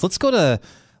lines. Let's go to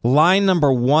line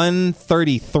number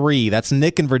 133. That's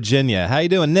Nick in Virginia. How you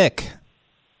doing, Nick?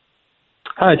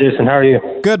 Hi, Jason. How are you?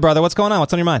 Good, brother. What's going on?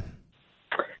 What's on your mind?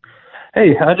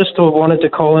 Hey, I just wanted to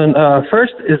call in.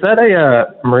 First, is that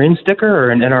a Marine sticker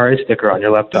or an NRA sticker on your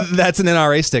laptop? That's an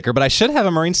NRA sticker, but I should have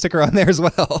a Marine sticker on there as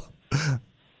well.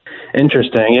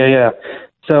 Interesting. Yeah.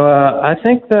 So I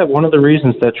think that one of the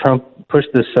reasons that Trump pushed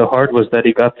this so hard was that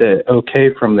he got the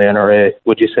okay from the NRA.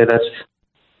 Would you say that's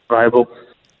viable?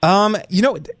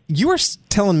 You are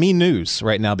telling me news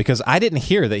right now because I didn't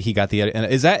hear that he got the.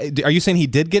 Are you saying he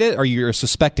did get it, or you're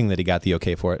suspecting that he got the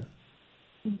okay for it?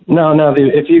 No.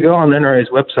 If you go on the NRA's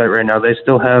website right now, they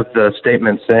still have the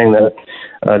statement saying that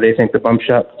they think the bump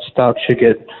stock should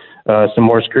get some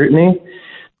more scrutiny.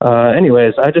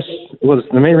 Anyways, the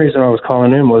main reason I was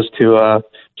calling in was to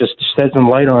just shed some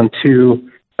light on two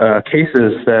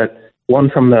cases, that one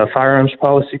from the Firearms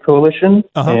Policy Coalition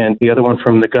and the other one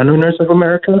from the Gun Owners of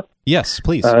America. Yes,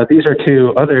 please. These are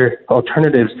two other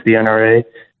alternatives to the NRA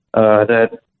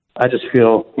that I just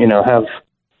feel, have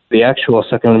the actual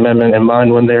Second Amendment in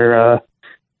mind when they're,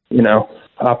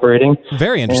 operating.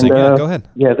 Very interesting. And, go ahead.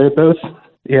 Yeah, they're both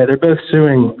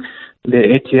suing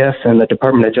the ATF and the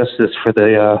Department of Justice for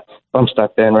the bump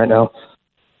stock ban right now.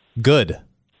 Good.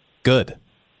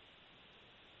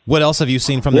 What else have you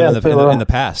seen from them in the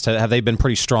past? Have they been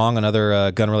pretty strong on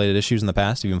other gun-related issues in the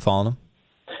past? Have you been following them?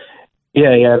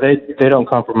 Yeah, they don't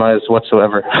compromise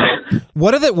whatsoever.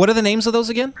 What are the names of those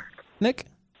again, Nick?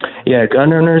 Yeah,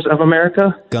 Gun Owners of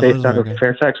America, based out of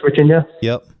Fairfax, Virginia.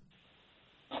 Yep.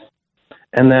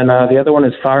 And then the other one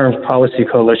is Firearms Policy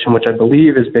Coalition, which I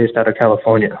believe is based out of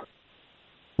California.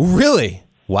 Really?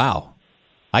 Wow.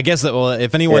 I guess that,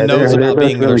 if anyone knows about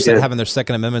having their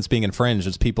Second Amendments being infringed,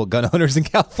 it's gun owners in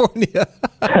California.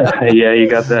 Yeah, you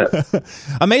got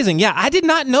that. Amazing. Yeah, I did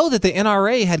not know that the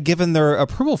NRA had given their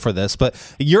approval for this, but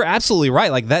you're absolutely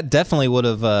right. Like, that definitely would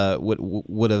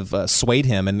have swayed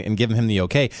him and given him the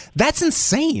okay. That's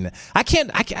insane. I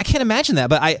can't imagine that.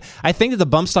 But I think that the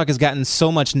bump stock has gotten so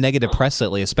much negative press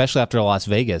lately, especially after Las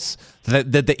Vegas,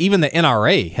 that even the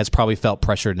NRA has probably felt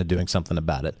pressured into doing something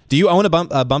about it. Do you own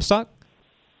a bump stock?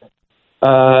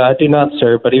 I do not,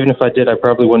 sir, but even if I did, I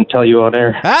probably wouldn't tell you on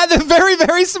air. Very,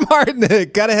 very smart,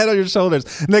 Nick. Got a head on your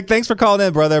shoulders. Nick, thanks for calling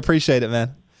in, brother. I appreciate it,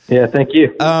 man. Yeah, thank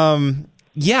you.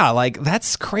 Yeah,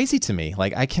 that's crazy to me.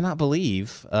 I cannot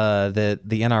believe that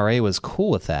the NRA was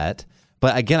cool with that.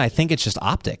 But again, I think it's just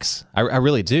optics. I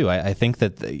really do. I think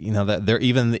that that they're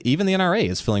even the NRA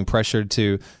is feeling pressured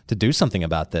to do something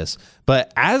about this.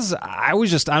 But as I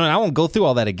won't go through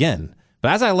all that again.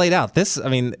 But as I laid out this,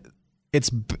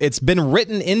 it's been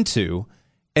written into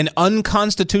an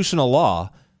unconstitutional law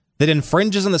that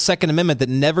infringes on the Second Amendment that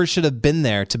never should have been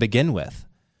there to begin with.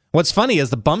 What's funny is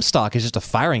the bump stock is just a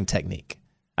firing technique.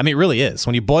 It really is.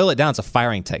 When you boil it down, it's a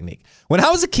firing technique. When I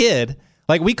was a kid,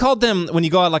 we called them, when you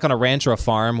go out on a ranch or a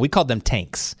farm, we called them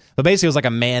tanks. But basically, it was like a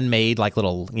man-made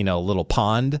little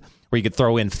pond where you could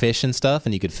throw in fish and stuff,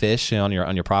 and you could fish on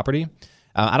your property.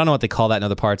 I don't know what they call that in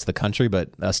other parts of the country, but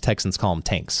us Texans call them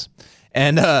tanks.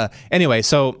 And anyway,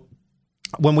 so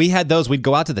when we had those, we'd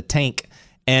go out to the tank,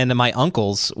 and my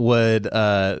uncles would,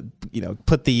 get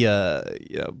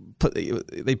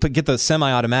the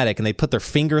semi-automatic, and they put their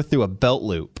finger through a belt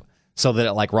loop so that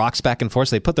it rocks back and forth.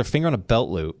 So they put their finger on a belt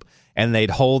loop, and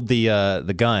they'd hold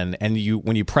the gun, and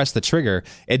when you press the trigger,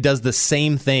 it does the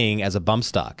same thing as a bump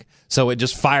stock. So it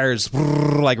just fires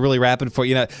really rapid for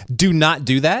Do not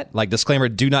do that. Disclaimer: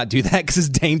 do not do that because it's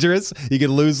dangerous. You could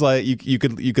lose you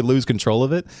could lose control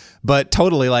of it. But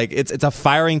totally it's a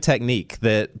firing technique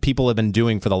that people have been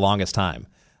doing for the longest time.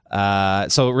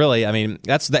 So really,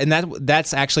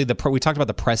 that's actually we talked about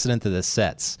the precedent that this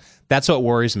sets. That's what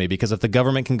worries me, because if the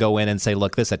government can go in and say,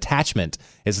 look, this attachment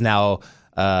is now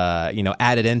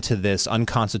added into this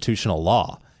unconstitutional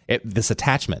law, this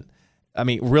attachment.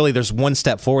 Really, there's one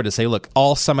step forward to say, look,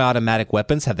 all semi-automatic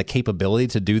weapons have the capability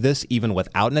to do this even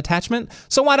without an attachment.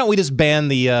 So why don't we just ban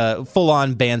the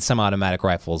full-on ban semi-automatic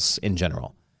rifles in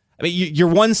general? You're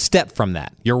one step from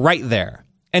that. You're right there.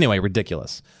 Anyway,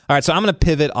 ridiculous. All right, so I'm going to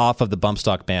pivot off of the bump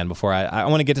stock ban before I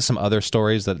want to get to some other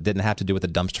stories that didn't have to do with the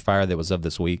dumpster fire that was of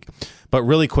this week. But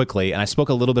really quickly, and I spoke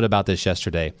a little bit about this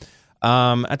yesterday,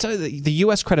 I tell you, the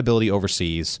U.S. credibility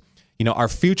overseas, our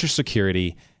future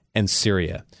security in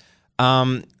Syria.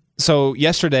 So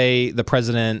yesterday, the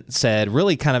president said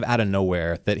really kind of out of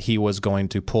nowhere that he was going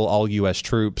to pull all U.S.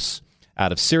 troops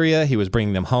out of Syria. He was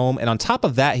bringing them home. And on top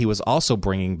of that, he was also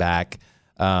bringing back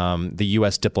the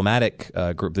U.S. diplomatic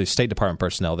group, the State Department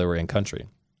personnel that were in country.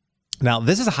 Now,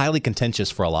 this is highly contentious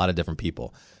for a lot of different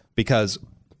people because,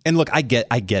 and look, I get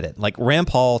it. Like Rand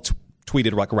Paul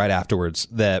tweeted like right afterwards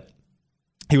that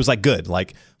he was like, good,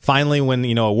 like finally when,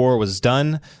 a war was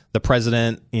done, the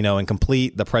president, and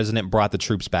complete, the president brought the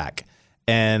troops back.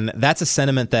 And that's a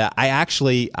sentiment that I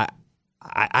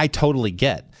totally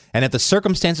get. And if the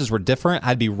circumstances were different,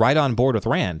 I'd be right on board with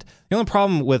Rand. The only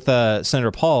problem with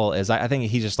Senator Paul is I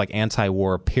think he's just like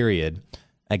anti-war, period.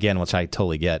 Again, which I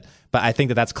totally get. But I think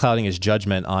that that's clouding his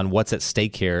judgment on what's at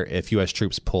stake here if U.S.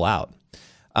 troops pull out.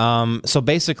 So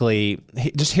basically,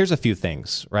 just here's a few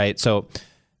things, right? So,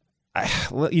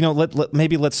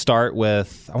 maybe let's start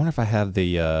with, I wonder if I have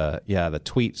the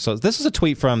tweet. So this is a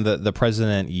tweet from the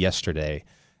president yesterday.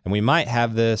 And we might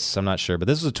have this, I'm not sure, but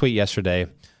this is a tweet yesterday.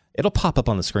 It'll pop up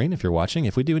on the screen if you're watching,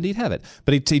 if we do indeed have it.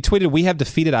 But he tweeted, "We have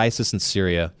defeated ISIS in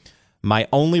Syria. My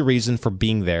only reason for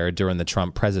being there during the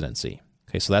Trump presidency."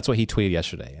 Okay, so that's what he tweeted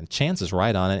yesterday. And Chance is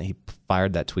right on it. He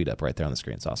fired that tweet up right there on the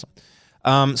screen. It's awesome.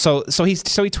 So he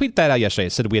tweeted that out yesterday. He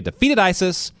said, "We had defeated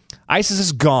ISIS. ISIS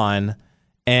is gone."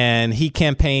 And he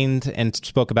campaigned and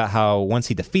spoke about how once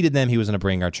he defeated them, he was going to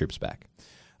bring our troops back.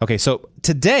 Okay, so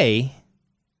today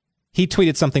he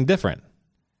tweeted something different.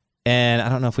 And I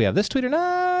don't know if we have this tweet or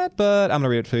not, but I'm going to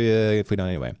read it to you if we don't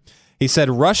anyway. He said,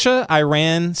 "Russia,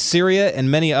 Iran, Syria, and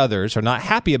many others are not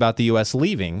happy about the U.S.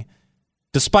 leaving,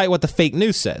 despite what the fake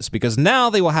news says, because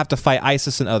now they will have to fight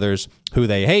ISIS and others who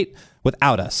they hate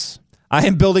without us. I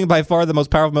am building by far the most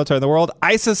powerful military in the world.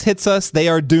 ISIS hits us, they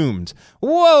are doomed."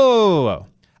 Whoa!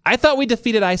 I thought we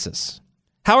defeated ISIS.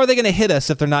 How are they going to hit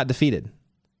us if they're not defeated?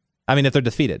 I mean, if they're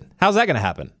defeated. How's that going to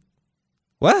happen?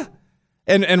 What?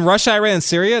 And Russia, Iran, and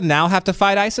Syria now have to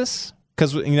fight ISIS?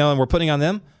 Because, and we're putting on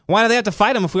them? Why do they have to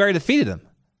fight them if we already defeated them?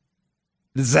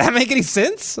 Does that make any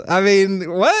sense? I mean,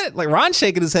 what? Like Ron's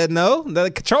shaking his head no.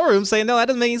 The control room's saying, no, that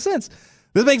doesn't make any sense.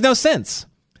 This makes no sense.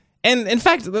 And in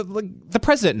fact, the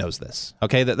president knows this,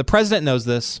 okay? The president knows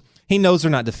this. He knows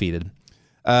they're not defeated.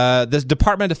 The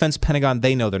Department of Defense, Pentagon,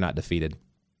 they know they're not defeated.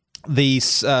 The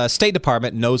State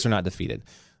Department knows they're not defeated.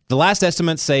 The last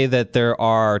estimates say that there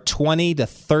are 20 to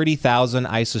 30,000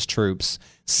 ISIS troops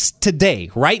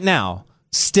today, right now,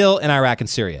 still in Iraq and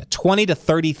Syria. 20 to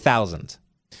 30,000.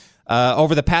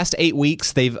 Over the past 8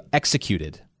 weeks, they've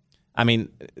executed,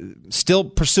 still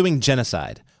pursuing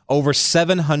genocide, over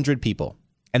 700 people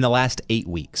in the last 8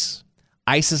 weeks.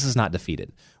 ISIS is not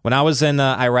defeated. When I was in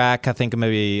Iraq, I think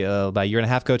maybe about a year and a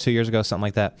half ago, 2 years ago, something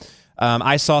like that,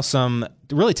 I saw some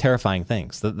really terrifying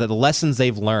things. The lessons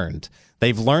they've learned.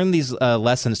 They've learned these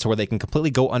lessons to where they can completely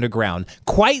go underground,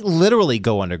 quite literally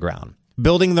go underground,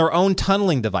 building their own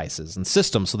tunneling devices and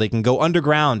systems so they can go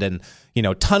underground and,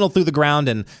 tunnel through the ground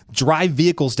and drive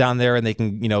vehicles down there, and they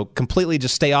can, completely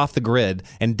just stay off the grid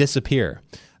and disappear.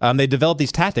 They developed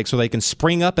these tactics where they can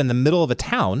spring up in the middle of a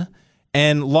town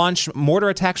and launch mortar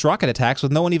attacks, rocket attacks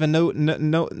with no one even know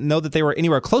that they were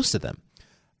anywhere close to them.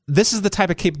 This is the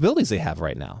type of capabilities they have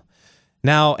right now.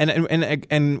 Now,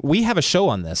 and we have a show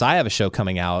on this. I have a show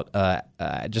coming out. I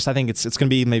think it's going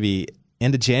to be maybe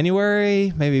end of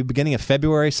January, maybe beginning of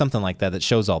February, something like that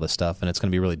shows all this stuff, and it's going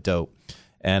to be really dope.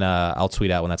 And I'll tweet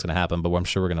out when that's going to happen, but I'm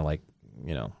sure we're going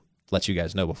to let you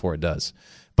guys know before it does.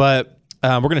 But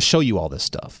we're going to show you all this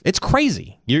stuff. It's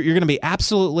crazy. You're going to be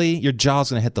your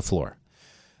jaw's going to hit the floor.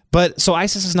 But so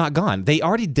ISIS is not gone. They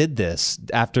already did this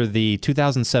after the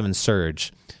 2007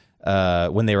 surge.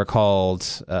 When they were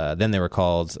called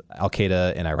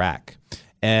Al-Qaeda in Iraq.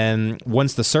 And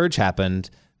once the surge happened,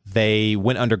 they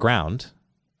went underground,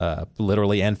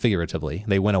 literally and figuratively.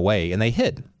 They went away and they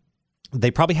hid. They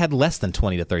probably had less than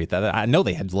 20 to 30,000. I know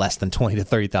they had less than 20 to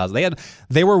 30,000.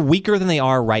 They were weaker than they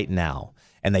are right now.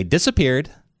 And they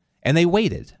disappeared and they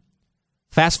waited.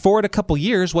 Fast forward a couple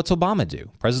years, what's Obama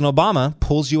do? President Obama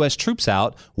pulls U.S. troops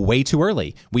out way too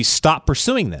early. We stop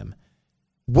pursuing them.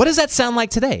 What does that sound like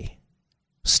today?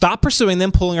 Stop pursuing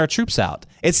them, pulling our troops out.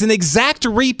 It's an exact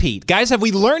repeat. Guys, have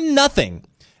we learned nothing?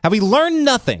 Have we learned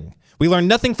nothing? We learned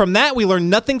nothing from that. We learned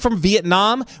nothing from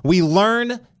Vietnam. We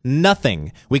learn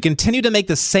nothing. We continue to make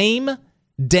the same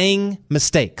dang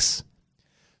mistakes.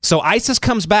 So ISIS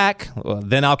comes back,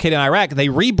 then Al-Qaeda in Iraq. They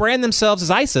rebrand themselves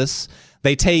as ISIS.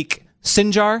 They take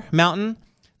Sinjar Mountain,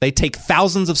 they take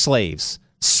thousands of slaves,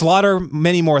 slaughter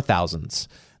many more thousands.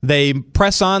 They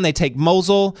press on, they take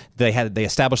Mosul, they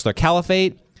establish their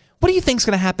caliphate. What do you think is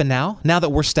going to happen now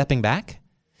that we're stepping back?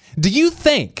 Do you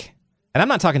think, and I'm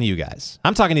not talking to you guys,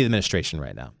 I'm talking to the administration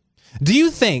right now. Do you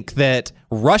think that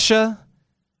Russia,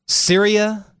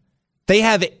 Syria, they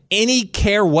have any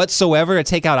care whatsoever to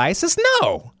take out ISIS?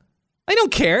 No, they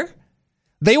don't care.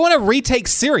 They want to retake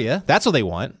Syria. That's what they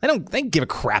want. They don't give a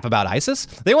crap about ISIS.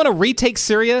 They want to retake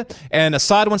Syria, and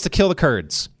Assad wants to kill the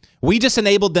Kurds. We just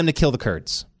enabled them to kill the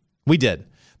Kurds. We did.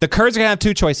 The Kurds are going to have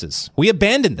two choices. We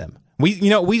abandoned them.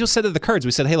 We just said to the Kurds,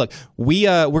 we said, hey, look, we're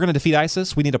going to defeat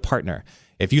ISIS. We need a partner.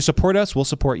 If you support us, we'll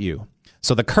support you.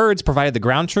 So the Kurds provided the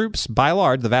ground troops, by and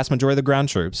large, the vast majority of the ground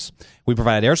troops. We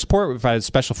provided air support, we provided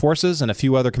special forces, and a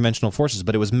few other conventional forces,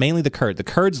 but it was mainly the Kurds. The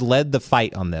Kurds led the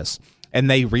fight on this, and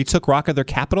they retook Raqqa, their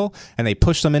capital, and they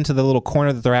pushed them into the little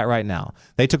corner that they're at right now.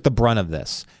 They took the brunt of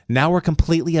this. Now we're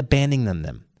completely abandoning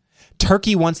them.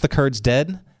 Turkey wants the Kurds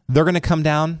dead. They're going to come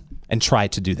down and try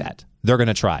to do that. They're going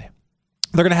to try.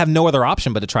 They're going to have no other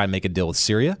option but to try and make a deal with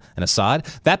Syria and Assad.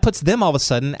 That puts them all of a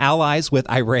sudden allies with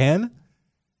Iran,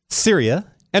 Syria,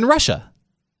 and Russia,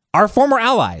 our former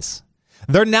allies.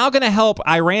 They're now going to help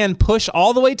Iran push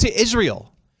all the way to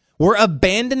Israel. We're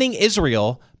abandoning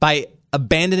Israel by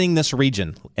abandoning this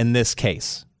region in this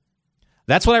case.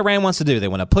 That's what Iran wants to do. They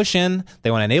want to push in.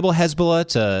 They want to enable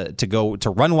Hezbollah to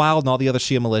run wild and all the other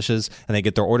Shia militias, and they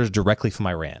get their orders directly from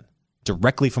Iran.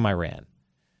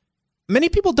 Many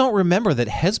people don't remember that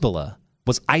Hezbollah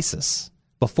was ISIS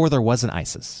before there was an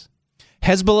ISIS.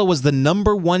 Hezbollah was the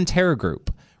number one terror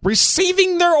group,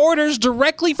 receiving their orders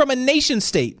directly from a nation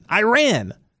state,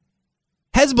 Iran.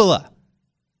 Hezbollah.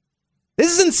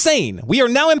 This is insane. We are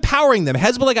now empowering them.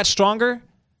 Hezbollah got stronger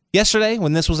yesterday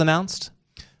when this was announced.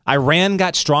 Iran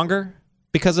got stronger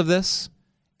because of this.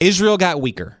 Israel got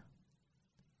weaker.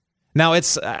 Now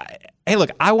it's, hey,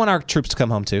 look, I want our troops to come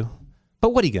home too.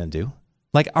 But what are you going to do?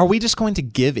 Like, are we just going to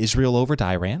give Israel over to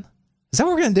Iran? Is that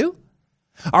what we're going to do?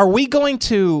 Are we going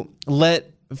to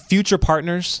let future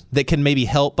partners that can maybe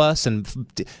help us? And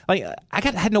like, I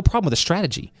had no problem with the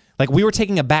strategy. Like, we were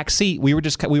taking a back seat. We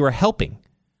were helping.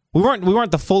 We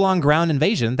weren't the full-on ground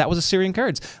invasion. That was the Syrian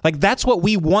Kurds. Like, that's what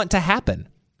we want to happen.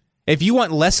 If you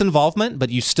want less involvement, but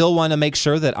you still want to make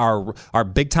sure that our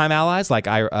big-time allies like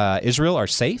Israel are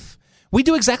safe, we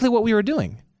do exactly what we were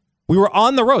doing. We were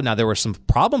on the road. Now, there were some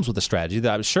problems with the strategy.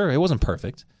 That I'm sure it wasn't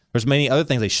perfect. There's many other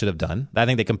things they should have done. I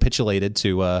think they capitulated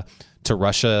to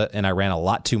Russia and Iran a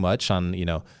lot too much on,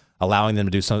 allowing them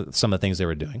to do some of the things they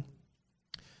were doing.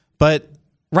 But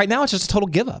right now, it's just a total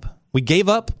give up. We gave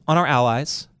up on our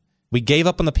allies. We gave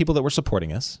up on the people that were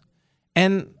supporting us.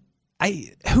 And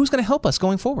who's going to help us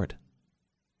going forward?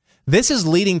 This is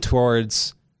leading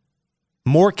towards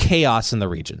more chaos in the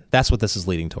region. That's what this is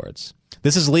leading towards.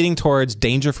 This is leading towards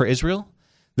danger for Israel.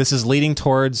 This is leading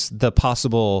towards the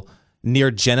possible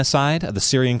near genocide of the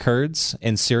Syrian Kurds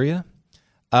in Syria.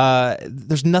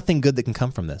 There's nothing good that can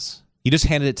come from this. You just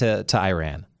handed it to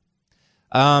Iran.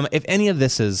 If any of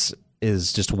this is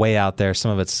just way out there,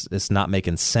 some of it's not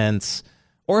making sense,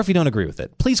 or if you don't agree with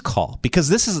it, please call, because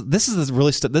this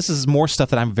is more stuff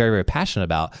that I'm very, very passionate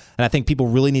about, and I think people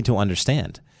really need to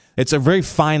understand. It's a very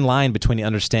fine line between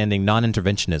understanding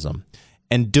non-interventionism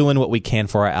and doing what we can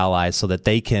for our allies so that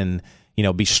they can,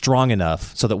 be strong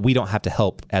enough so that we don't have to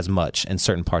help as much in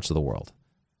certain parts of the world.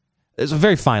 There's a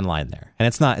very fine line there, and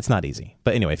it's not easy.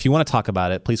 But anyway, if you want to talk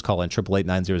about it, please call in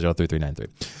 888-900-3393.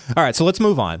 All right, so let's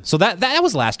move on. So that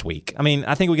was last week. I mean,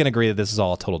 I think we can agree that this is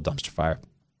all a total dumpster fire.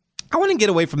 I want to get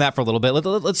away from that for a little bit.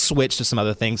 Let's switch to some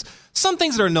other things. Some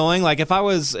things that are annoying. Like if I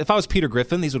was Peter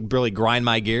Griffin, these would really grind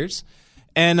my gears.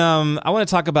 And I want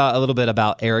to talk about a little bit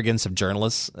about arrogance of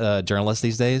journalists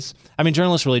these days. I mean,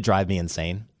 journalists really drive me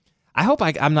insane. I hope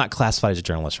I'm not classified as a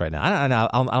journalist right now. I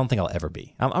don't think I'll ever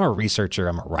be. I'm a researcher.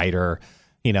 I'm a writer.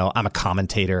 I'm a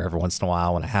commentator every once in a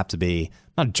while when I have to be.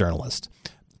 I'm not a journalist.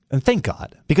 And thank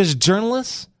God, because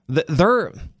journalists,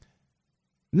 they're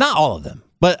not all of them,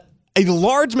 but a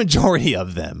large majority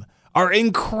of them are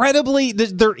incredibly,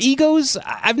 their egos,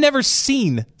 I've never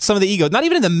seen some of the egos, not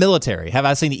even in the military have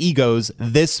I seen egos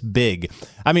this big.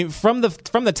 I mean, from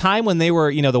the time when they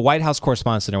were, the White House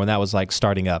Correspondents' Center, when that was like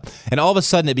starting up, and all of a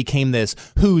sudden it became this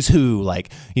who's who,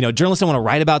 like, journalists don't want to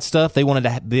write about stuff. They wanted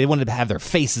to have their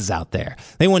faces out there.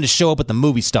 They wanted to show up with the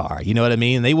movie star. You know what I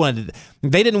mean? They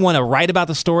didn't want to write about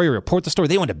the story or report the story.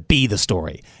 They wanted to be the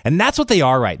story. And that's what they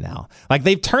are right now. Like,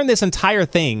 they've turned this entire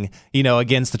thing,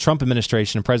 against the Trump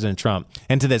administration and President Trump,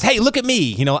 into this, hey, look at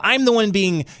me, I'm the one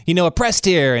being, oppressed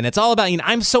here, and it's all about,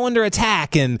 I'm so under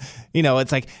attack, and,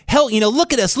 it's like, hell,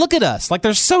 look at us. Like,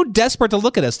 they're so desperate to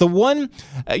look at us. The one,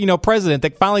 president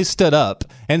that finally stood up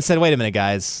and said, wait a minute,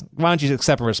 guys, why don't you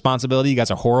accept responsibility? You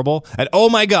guys are horrible. And oh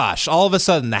my gosh, all of a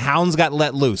sudden, the hounds got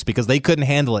let loose because they couldn't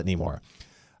handle it anymore.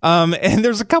 And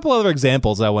there's a couple other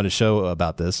examples that I want to show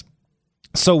about this.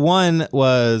 So one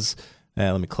was,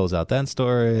 let me close out that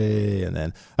story, and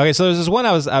then so there's this one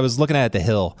I was looking at the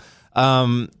Hill.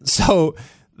 So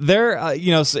there,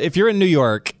 so if you're in New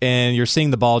York and you're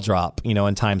seeing the ball drop,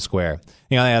 in Times Square,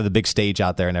 they have the big stage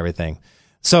out there and everything.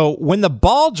 So when the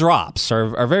ball drops,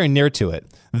 or are very near to it,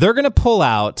 they're going to pull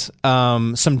out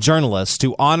some journalists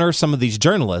to honor some of these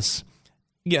journalists.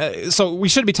 Yeah, so we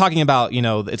should be talking about,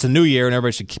 it's a new year and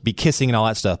everybody should be kissing and all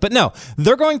that stuff. But no,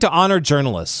 they're going to honor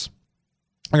journalists.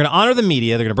 They're going to honor the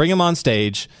media. They're going to bring them on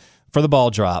stage for the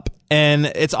ball drop. And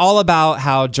it's all about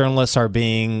how journalists are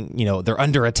being, they're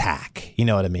under attack. You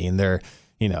know what I mean? They're,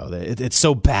 it's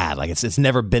so bad. Like it's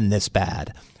never been this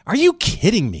bad. Are you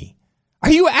kidding me? Are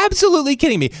you absolutely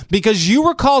kidding me? Because you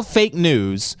were called fake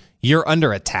news, you're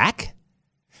under attack?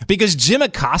 Because Jim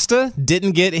Acosta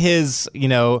didn't get his,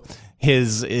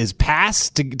 his pass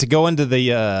to go into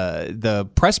the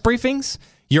press briefings,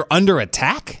 you're under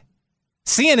attack?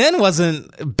 CNN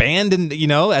wasn't banned,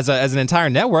 as an entire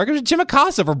network. It was Jim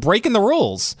Acosta for breaking the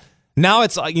rules. Now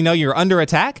it's you're under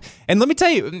attack. And let me tell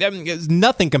you, it's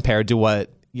nothing compared to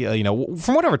what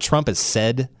from whatever Trump has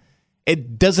said.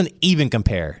 It doesn't even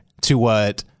compare to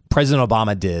what President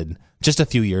Obama did just a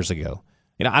few years ago.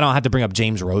 I don't have to bring up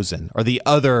James Rosen or the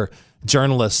other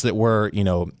journalists that were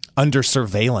under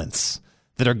surveillance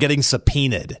that are getting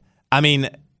subpoenaed. I mean,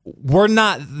 we're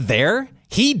not there.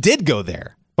 He did go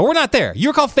there. But we're not there.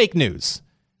 You're called fake news.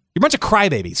 You're a bunch of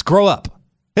crybabies. Grow up.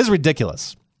 This is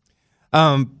ridiculous.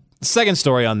 Second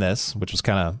story on this, which was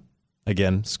kind of,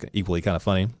 again, equally kind of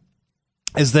funny,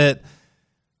 is that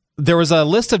there was a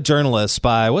list of journalists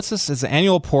by, what's this? It's an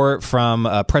annual report from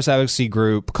a press advocacy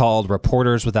group called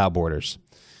Reporters Without Borders.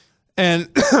 And,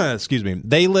 excuse me,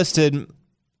 they always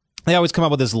come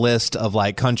up with this list of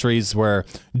like countries where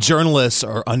journalists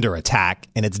are under attack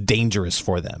and it's dangerous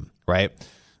for them, right?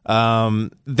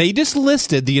 They just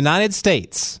listed the United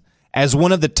States as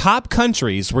one of the top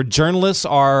countries where journalists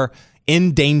are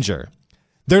in danger.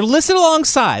 They're listed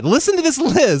alongside, listen to this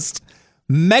list,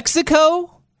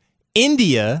 Mexico,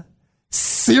 India,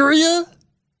 Syria,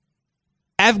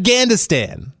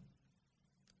 Afghanistan.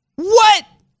 What?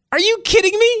 Are you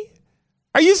kidding me?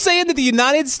 Are you saying that the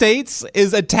United States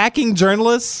is attacking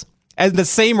journalists at the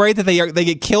same rate that they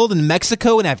get killed in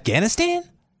Mexico and Afghanistan?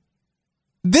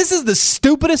 This is the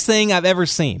stupidest thing I've ever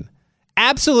seen.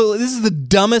 Absolutely, this is the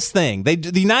dumbest thing. They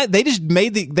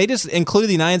just included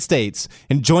the United States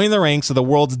and joined the ranks of the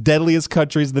world's deadliest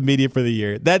countries in the media for the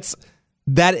year. That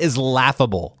is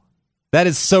laughable. That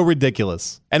is so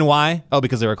ridiculous. And why? Oh,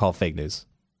 because they were called fake news.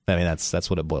 I mean, that's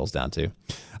what it boils down to.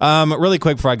 Really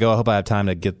quick before I go, I hope I have time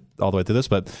to get all the way through this,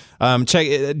 but check.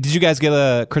 Did you guys get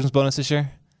a Christmas bonus this year?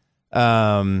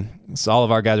 So all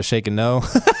of our guys are shaking no.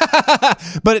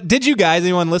 But did you guys,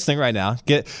 anyone listening right now,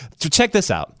 check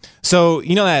this out. So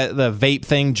you know that the vape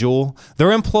thing, Juul,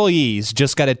 their employees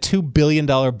just got a $2 billion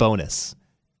bonus.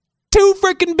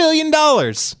 $2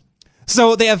 billion.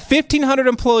 So they have 1,500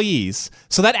 employees.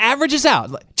 So that averages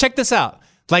out. Check this out.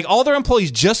 Like all their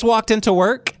employees just walked into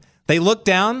work. They looked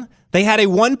down. They had a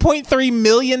 $1.3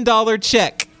 million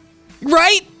check.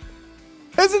 Right?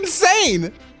 That's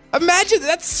insane. Imagine,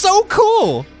 that's so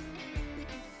cool.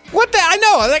 What the? I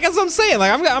know. That's what I'm saying.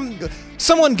 Like, I'm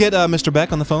someone get Mr.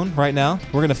 Beck on the phone right now.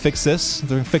 We're gonna fix this. We're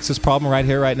gonna fix this problem right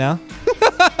here, right now.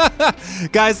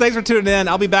 Guys, thanks for tuning in.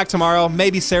 I'll be back tomorrow.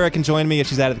 Maybe Sarah can join me if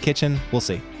she's out of the kitchen. We'll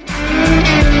see.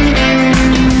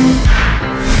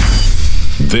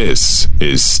 This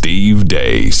is Steve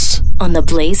Deace on the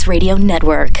Blaze Radio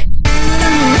Network.